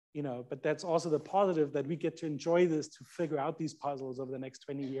 you know, but that's also the positive, that we get to enjoy this, to figure out these puzzles over the next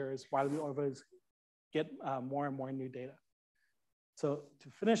 20 years while we always get more and more new data. So to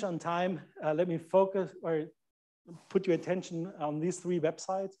finish on time, let me focus or put your attention on these 3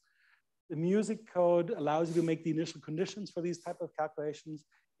 websites. The music code allows you to make the initial conditions for these type of calculations.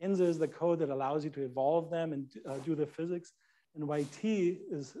 IISER is the code that allows you to evolve them and do the physics. And YT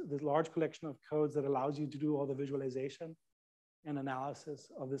is the large collection of codes that allows you to do all the visualization and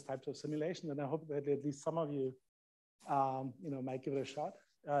analysis of this types of simulation. And I hope that at least some of you, you know, might give it a shot.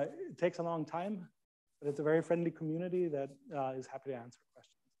 It takes a long time, but it's a very friendly community that is happy to answer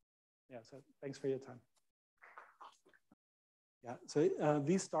questions. Yeah, so thanks for your time. Yeah, so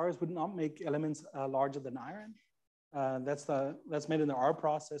these stars would not make elements larger than iron. That's made in the R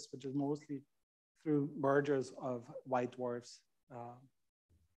process, which is mostly through mergers of white dwarfs.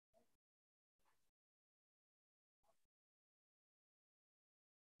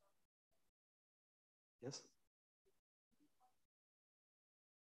 Yes?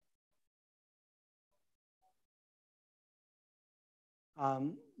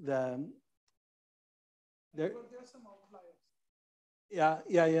 There's some outliers. Yeah.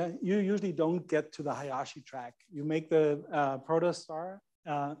 You usually don't get to the Hayashi track. You make the protostar,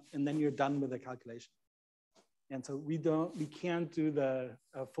 and then you're done with the calculation. And so we can't do the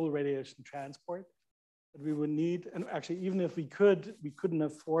full radiation transport, but we would need, and actually even if we could, we couldn't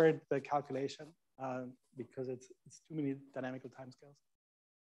afford the calculation because it's too many dynamical timescales.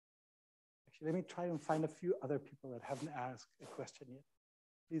 Actually, let me try and find a few other people that haven't asked a question yet.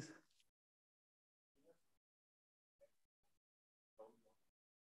 Please.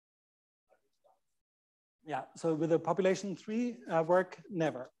 Yeah, so with the population 3 work,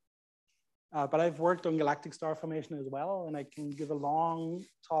 never. But I've worked on galactic star formation as well, and I can give a long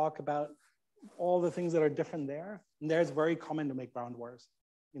talk about all the things that are different there. And there it's very common to make brown dwarfs.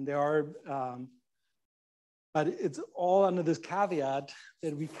 And there are But it's all under this caveat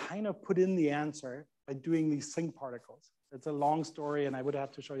that we kind of put in the answer by doing these sync particles. It's a long story, and I would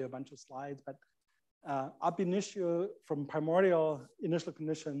have to show you a bunch of slides, but ab initio, from primordial initial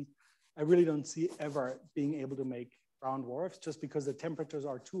conditions, I really don't see ever being able to make brown dwarfs just because the temperatures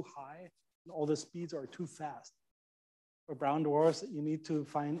are too high and all the speeds are too fast. For brown dwarfs, you need to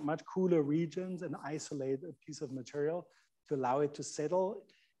find much cooler regions and isolate a piece of material to allow it to settle.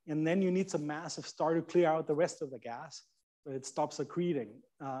 And then you need some massive star to clear out the rest of the gas so it stops accreting.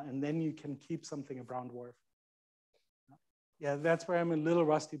 And then you can keep something a brown dwarf. Yeah, that's where I'm a little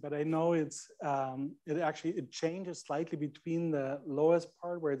rusty, but I know it's, it changes slightly between the lowest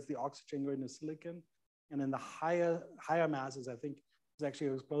part where it's the oxygen going to silicon, and in the higher masses, I think it's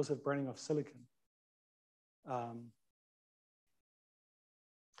actually explosive burning of silicon.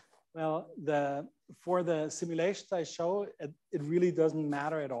 Well, for the simulations I show, it really doesn't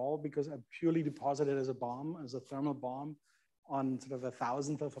matter at all because I purely deposit it as a bomb, as a thermal bomb on sort of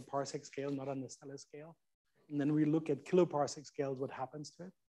 1,000th of a parsec scale, not on the stellar scale. And then we look at kiloparsec scales, what happens to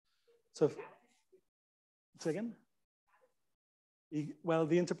it. So, say again? Well,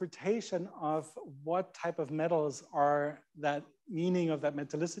 the interpretation of what type of metals are that meaning of that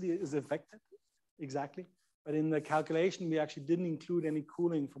metallicity is affected, exactly. But in the calculation, we actually didn't include any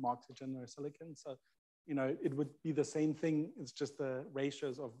cooling from oxygen or silicon. So, you know, it would be the same thing. It's just the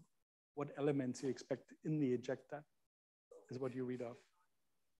ratios of what elements you expect in the ejecta is what you read off.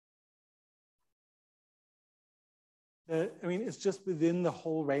 I mean, it's just within the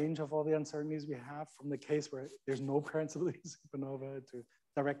whole range of all the uncertainties we have, from the case where there's no parent-stability supernova to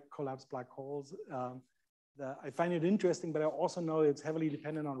direct collapse black holes. I find it interesting, but I also know it's heavily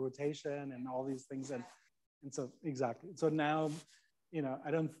dependent on rotation and all these things. And so, exactly. So now, you know,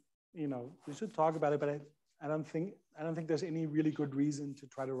 we should talk about it, but I don't think there's any really good reason to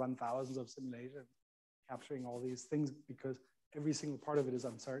try to run thousands of simulations capturing all these things because every single part of it is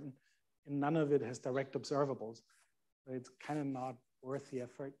uncertain and none of it has direct observables. So it's kind of not worth the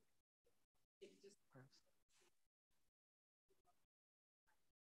effort.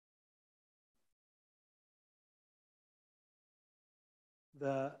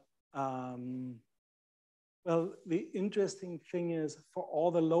 Well, the interesting thing is for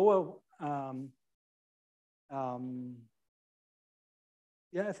all the lower,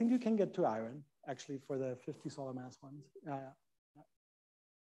 yeah, I think you can get to iron actually for the 50 solar mass ones.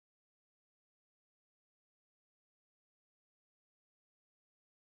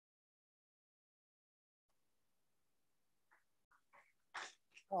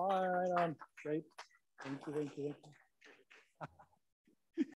 All right, great. Thank you.